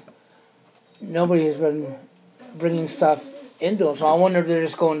like, nobody has been bringing stuff into him. So I wonder if they're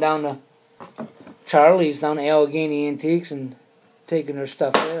just going down to Charlie's, down to Allegheny Antiques, and taking their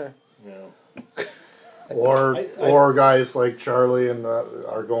stuff there. Yeah. Or guys like Charlie and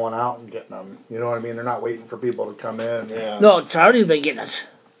are going out and getting them. You know what I mean? They're not waiting for people to come in. Yeah. No, Charlie's been getting us.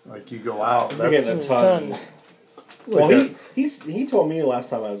 Like you go out. He's been getting a ton. Ton. Well, he told me last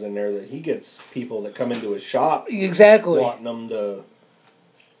time I was in there that he gets people that come into his shop Exactly. wanting them to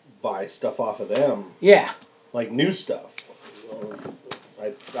buy stuff off of them, Yeah. like new stuff.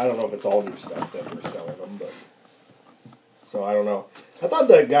 I don't know if it's all new stuff that we're selling them, but so I don't know. I thought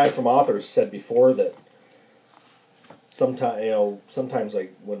that guy from Authors said before that sometimes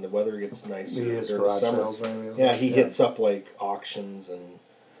like when the weather gets nicer He is during the garage summer, sales, maybe. yeah, he hits up like auctions and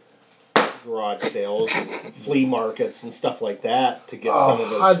garage sales and flea markets and stuff like that to get some of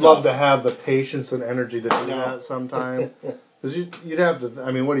his I'd stuff. love to have the patience and energy to do No. that sometime. Because you'd have to.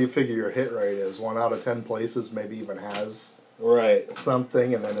 I mean, what do you figure your hit rate is? 1 out of 10 places maybe even has Right.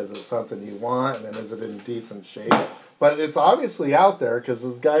 something, and then is it something you want, and then is it in decent shape? But it's obviously out there because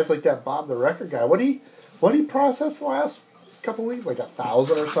there's guys like that Bob the Record guy. What he processed the last couple weeks, like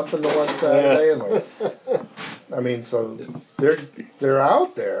 1,000 or something to one Saturday, and like, I mean, so they're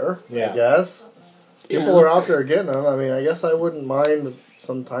out there. Yeah. I guess people are out there getting them. I mean, I guess I wouldn't mind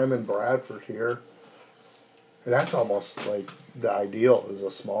some time in Bradford here. And that's almost like the ideal is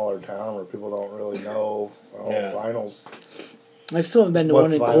a smaller town where people don't really know vinyls. I still haven't been to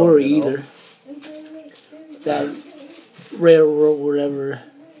What's one in vinyl, Corey you know? either. That railroad, whatever,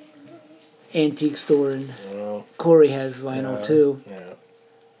 antique store in Well, Corey has vinyl Yeah. too. yeah.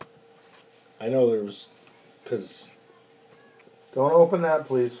 I know there was, because Don't open that,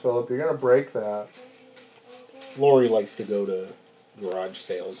 please, Philip. You're gonna break that. Lori likes to go to garage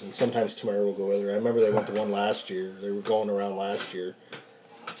sales, and sometimes Tamara will go with her. I remember they went to one last year. They were going around last year,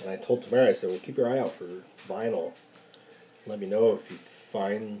 and I told Tamara, I said, "Well, keep your eye out for vinyl. Let me know if you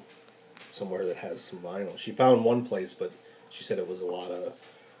find somewhere that has some vinyl." She found one place, but she said it was a lot of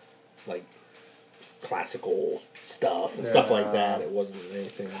like classical stuff and stuff like that. It wasn't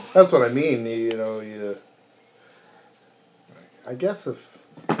anything. That's what I mean. I guess if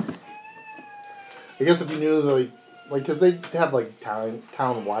you knew like because they have like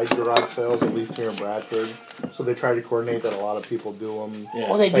town-wide garage sales, at least here in Bradford, so they try to coordinate that a lot of people do them. Yeah.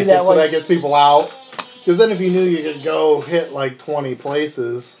 Well, they do Like, that so one. that gets people out. Because then if you knew you could go hit like 20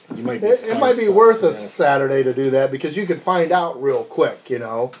 places, You might it might be stuff, worth a yeah. Saturday to do that because you could find out real quick, you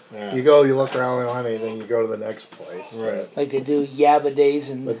know. Yeah. You go, you look around, they don't have anything, you go to the next place. Right. Like they do Yabba Days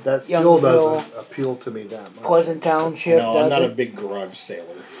and But that still Youngsville, doesn't appeal to me that much. Pleasant Township No, I'm does not a it. big garage sailor.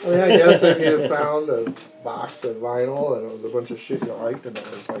 I mean, I guess if you found a box of vinyl and it was a bunch of shit you liked and it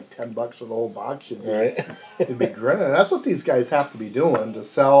was like $10 for the whole box, Right? you'd be grinning. That's what these guys have to be doing to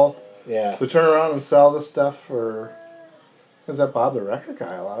sell. Yeah. To turn around and sell the stuff for. Because that Bob the Record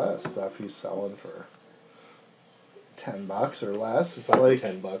guy, a lot of that stuff he's selling for $10 or less. It's like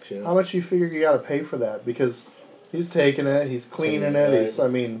 $10, yeah. how much you figure you got to pay for that? Because he's taking it, he's cleaning it. Right. He's. I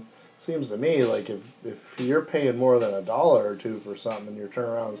mean, seems to me like if you're paying more than $1 or $2 for something and you're turning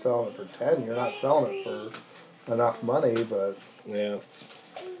around and selling it for 10, you're not selling it for enough money. But Yeah.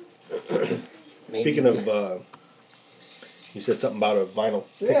 Speaking of, you said something about a vinyl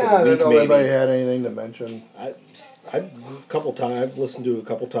pick yeah, I of the didn't week, know maybe. anybody had anything to mention. I've listened to a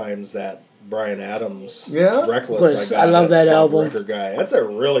couple times that Brian Adams. Yeah? Reckless. I love that album. Record guy. That's a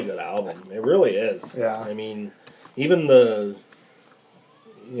really good album. It really is. Yeah. I mean, even the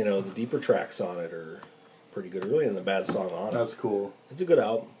deeper tracks on it are pretty good. Really isn't a bad song on it. That's cool. It's a good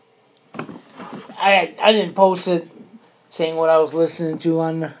album. I didn't post it saying what I was listening to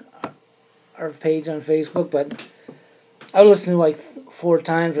on our page on Facebook, but I listened to like 4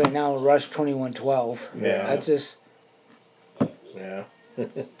 times right now. Rush 2112. Yeah. That's just Yeah.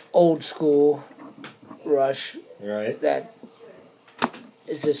 old school Rush. Right. That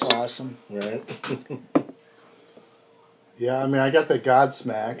is just awesome. Right. Yeah, I mean, I got the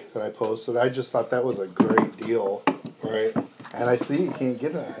Godsmack that I posted. I just thought that was a great deal. Right. And I see you can't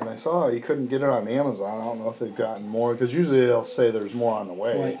get it. And I saw you couldn't get it on Amazon. I don't know if they've gotten more. Because usually they'll say there's more on the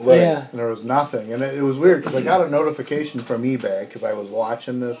way. Right. Yeah. And there was nothing. And it was weird because I got a notification from eBay because I was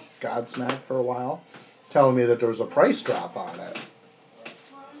watching this Godsmack for a while telling me that there was a price drop on it.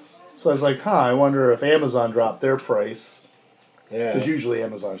 So I was like, I wonder if Amazon dropped their price. Yeah. Because usually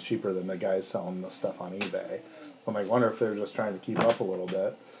Amazon's cheaper than the guys selling the stuff on eBay. I'm like, wonder if they're just trying to keep up a little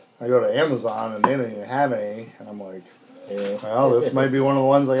bit. I go to Amazon and they don't even have any. And I'm like, well, this might be one of the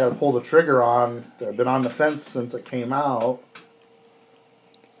ones I got to pull the trigger on. I've been on the fence since it came out.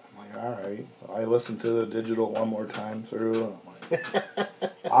 I'm like, all right. So I listened to the digital one more time through. And I'm like,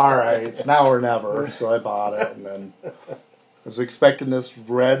 all right, it's now or never. So I bought it. And then I was expecting this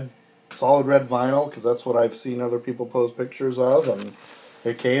solid red vinyl because that's what I've seen other people post pictures of. And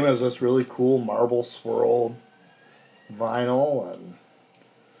it came as this really cool marble swirled vinyl. And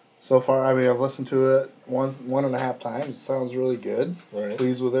so far, I mean, I've listened to it one and a half times. It sounds really good. Right.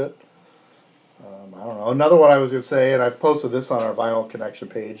 Pleased with it. I don't know. Another one I was going to say, and I've posted this on our Vinyl Connection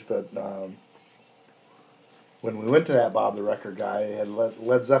page, but when we went to that Bob the Record guy, he had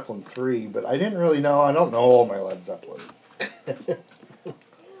Led Zeppelin 3, but I didn't really know. I don't know all my Led Zeppelin.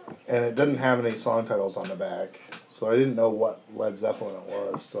 And it didn't have any song titles on the back, so I didn't know what Led Zeppelin it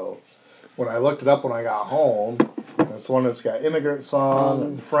was. So when I looked it up when I got home, it's one that's got Immigrant Song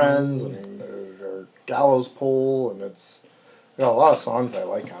and Friends and or Gallows Pole, and it's got a lot of songs I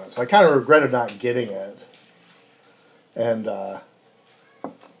like on it. So I kind of regretted not getting it. And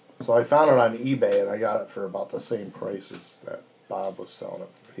so I found it on eBay, and I got it for about the same price as that Bob was selling it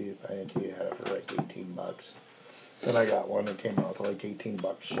for. I think he had it for like $18. Then I got one that came out to like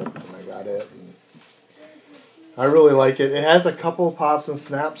 $18 shipped, and I got it. And I really like it. It has a couple of pops and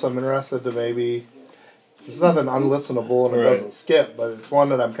snaps. I'm interested to maybe. It's nothing unlistenable and it doesn't skip, but it's one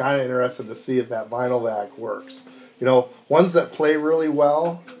that I'm kind of interested to see if that vinyl vac works. You know, ones that play really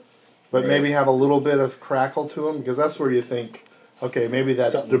well, but maybe have a little bit of crackle to them, because that's where you think, okay, maybe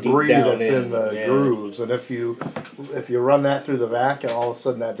that's Something debris deep down that's in the yeah. grooves, and if you run that through the vac and all of a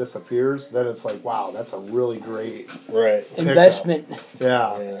sudden that disappears, then it's like, wow, that's a really great investment.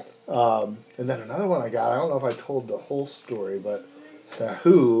 Yeah. And then another one I got, I don't know if I told the whole story, but the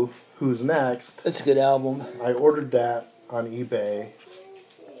Who's Next? It's a good album. I ordered that on eBay.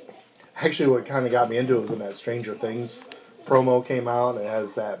 Actually, what kind of got me into it was when that Stranger Things promo came out, and it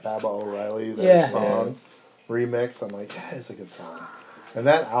has that Baba O'Reilly song remix. I'm like, yeah, it's a good song. And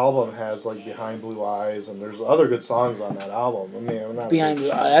that album has like Behind Blue Eyes, and there's other good songs on that album. I mean, I'm not Behind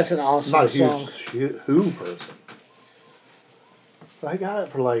Blue Eyes, that's an awesome I'm not a song. huge Who person. But I got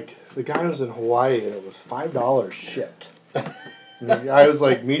it for like, the guy was in Hawaii, and it was $5 shipped. And the guy was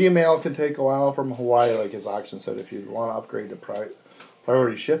like, medium mail can take a while from Hawaii, like his auction said, if you want to upgrade to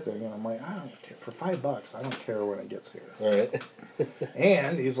priority shipping. And I'm like, I don't care. For $5, I don't care when it gets here. Right.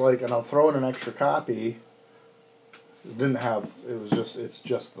 And he's like, and I'll throw in an extra copy. It's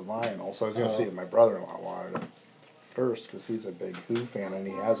just the vinyl. So I was going to see if my brother-in-law wanted it first, because he's a big Who fan and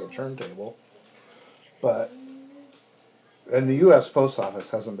he has a turntable. But, and the U.S. Post Office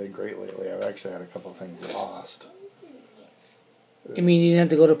hasn't been great lately. I've actually had a couple things lost. You mean you didn't have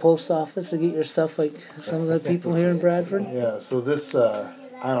to go to post office to get your stuff like some of the people here in Bradford? Yeah, so this, I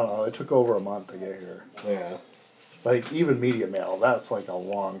don't know, it took over a month to get here. Yeah. Like, even media mail, that's like a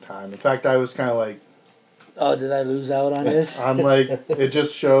long time. In fact, I was kind of like... Oh, did I lose out on this? I'm like, it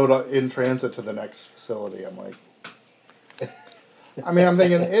just showed in transit to the next facility. I'm like... I mean, I'm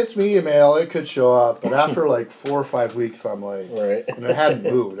thinking, it's media mail, it could show up. But after like 4 or 5 weeks, I'm like... Right. And it hadn't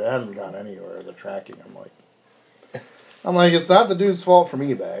moved, it hadn't gone anywhere, the tracking. I'm like, it's not the dude's fault from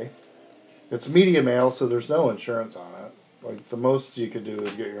eBay. It's media mail, so there's no insurance on it. Like, the most you could do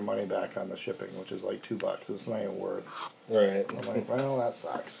is get your money back on the shipping, which is like $2. It's not even worth. Right. I'm like, well, that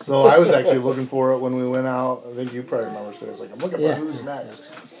sucks. So I was actually looking for it when we went out. I think you probably remember. So I was like, I'm looking for Who's Next.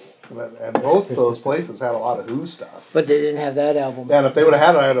 And both those places had a lot of Who stuff. But they didn't have that album. And if they would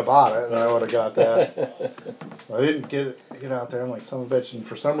have had it, I'd have bought it, and I would have got that. I didn't get out there. I'm like, son of a bitch. And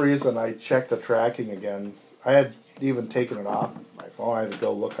for some reason, I checked the tracking again. I had even taken it off my phone. I had to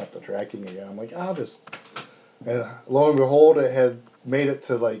go look up the tracking again. I'm like, I'll just... And lo and behold, it had made it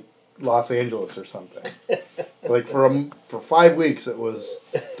to, like, Los Angeles or something. Like, for 5 weeks, it was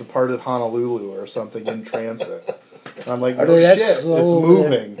departed Honolulu or something in transit. And I'm like, no shit, it's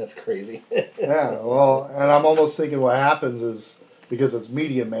moving. That's crazy. Yeah, well, and I'm almost thinking what happens is, because it's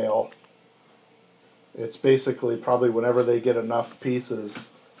media mail, it's basically probably whenever they get enough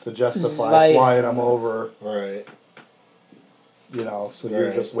pieces to justify flying them over. Right. You know, so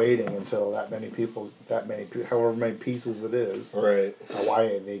you're just waiting until however many pieces it is. Right. Now,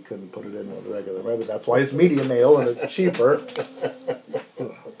 why they couldn't put it in with regular mail, but that's why it's media mail and it's cheaper.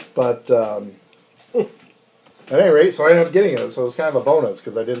 But, at any rate, so I ended up getting it, so it was kind of a bonus,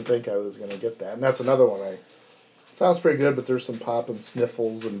 because I didn't think I was going to get that. And that's another one sounds pretty good, but there's some pop and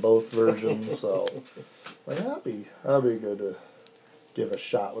sniffles in both versions, so like, that'll be good to give a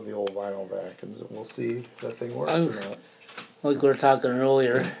shot with the old vinyl vacuums, and we'll see if that thing works or not. Like we were talking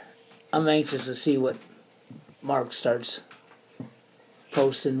earlier, I'm anxious to see what Mark starts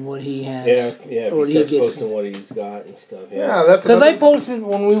posting, what he has. Yeah, if he starts posting what he's got and stuff. Yeah, that's because I posted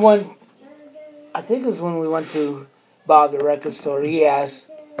when we went, I think it was when we went to Bob the record store, he asked,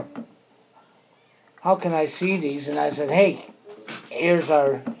 how can I see these? And I said, hey, here's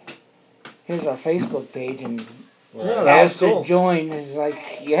our Facebook page, and asked to join. He's like,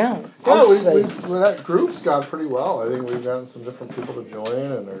 that group's gone pretty well. I think we've gotten some different people to join,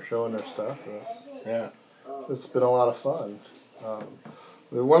 and they're showing their stuff. It's been a lot of fun.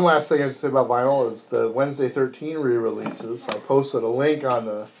 The one last thing I should say about vinyl is the Wednesday 13 re-releases. I posted a link on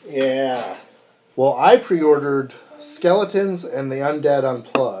the... Yeah. Well, I pre-ordered Skeletons and the Undead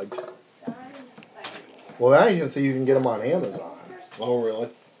Unplugged. Well, now you can see you can get them on Amazon. Oh, really?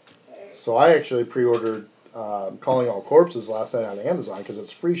 So I actually pre-ordered Calling All Corpses last night on Amazon, because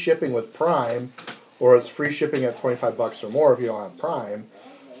it's free shipping with Prime, or it's free shipping at $25 or more if you don't have Prime.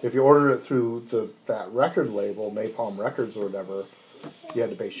 If you order it through that record label, Napalm Records or whatever, you had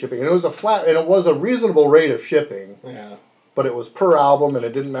to pay shipping. And it was a reasonable rate of shipping. Yeah. But it was per album, and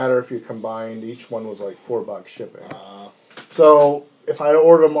it didn't matter if you combined. Each one was like $4 shipping. So if I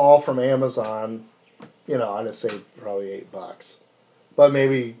ordered them all from Amazon, I'd have saved probably $8. But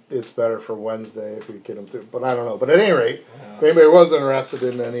maybe it's better for Wednesday if we get them through. But I don't know. But at any rate, if anybody was interested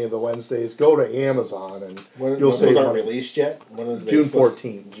in any of the Wednesdays, go to Amazon and you'll save money. Those aren't released yet? June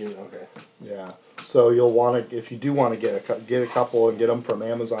 14th. June, okay. Yeah. So you'll want to, if you do want to get a couple and get them from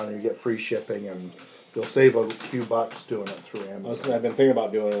Amazon, you get free shipping, and you'll save a few bucks doing it through Amazon. I've been thinking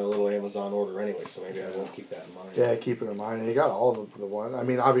about doing a little Amazon order anyway, so maybe I will keep that in mind. Yeah, keep it in mind. And you got all of the one. I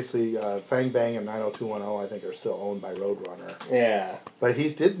mean, obviously, Fang Bang and 90210, I think, are still owned by Roadrunner. Yeah. But he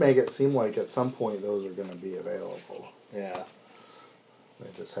did make it seem like at some point those are going to be available. Yeah. They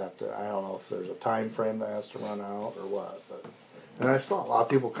just have to, I don't know if there's a time frame that has to run out or what. And I saw a lot of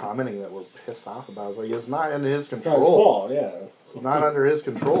people commenting that were pissed off about it. It's like, it's not in his control. It's not his fault, yeah. It's not under his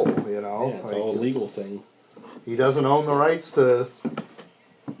control, Yeah, it's all a legal thing. He doesn't own the rights to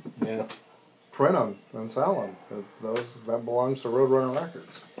print them and sell them. That belongs to Roadrunner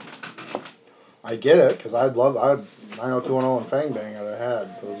Records. I get it, because 90210 and Fang Bang I'd have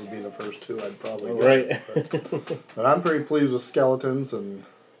had. Those would be the first two I'd probably get. Right. But I'm pretty pleased with Skeletons, and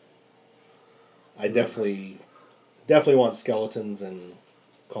I definitely want Skeletons and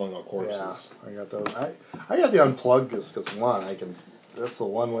Calling All Corpses. Yeah, I got those. I got the Unplugged because one, that's the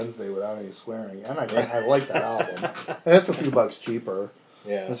one Wednesday without any swearing, and I like that album. And it's a few bucks cheaper.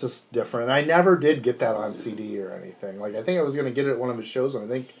 Yeah. It's just different. I never did get that on CD or anything. Like, I think I was going to get it at one of his shows, and I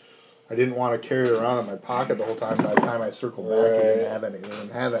think I didn't want to carry it around in my pocket the whole time. By the time I circled back, I didn't have any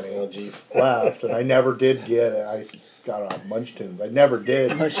left, and I never did get it. I got it on Munch Tunes. I never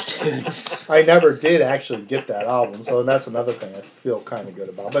did. Munch Tunes. I never did actually get that album, so that's another thing I feel kind of good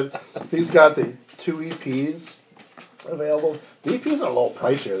about. But he's got the 2 EPs available. The EPs are a little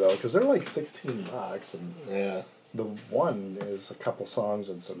pricier, though, because they're like $16. And the one is a couple songs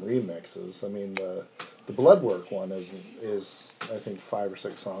and some remixes. I mean, the Bloodwork one is I think 5 or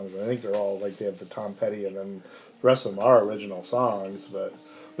 6 songs. I think they're all, like, they have the Tom Petty, and then the rest of them are original songs. But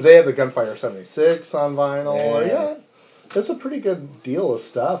they have the Gunfire 76 on vinyl. Yeah. It's a pretty good deal of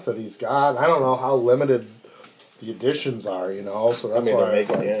stuff that he's got. I don't know how limited the editions are, so that's why I was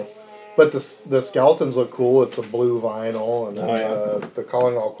like... But the Skeletons look cool. It's a blue vinyl, and then the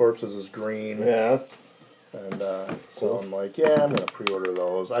Calling All Corpses is green. Yeah. And so I'm like, I'm going to pre-order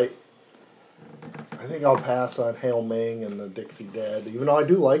those. I think I'll pass on Hail Ming and the Dixie Dead, even though I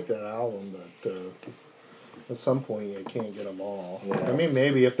do like that album, but at some point you can't get them all. Yeah. I mean,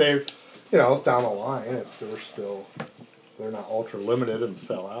 maybe if they, down the line, if they're not ultra limited and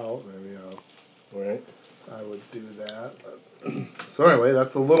sell out, maybe Right. I would do that. But so anyway,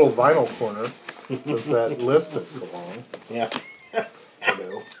 that's a little vinyl corner, since that list took so long Yeah. to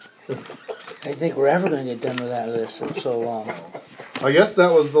do. I think we're ever going to get done with that list. It's so long. I guess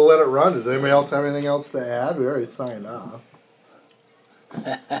that was the Let It Run. Does anybody else have anything else to add? We already signed off.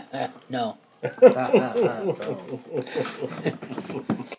 No. No.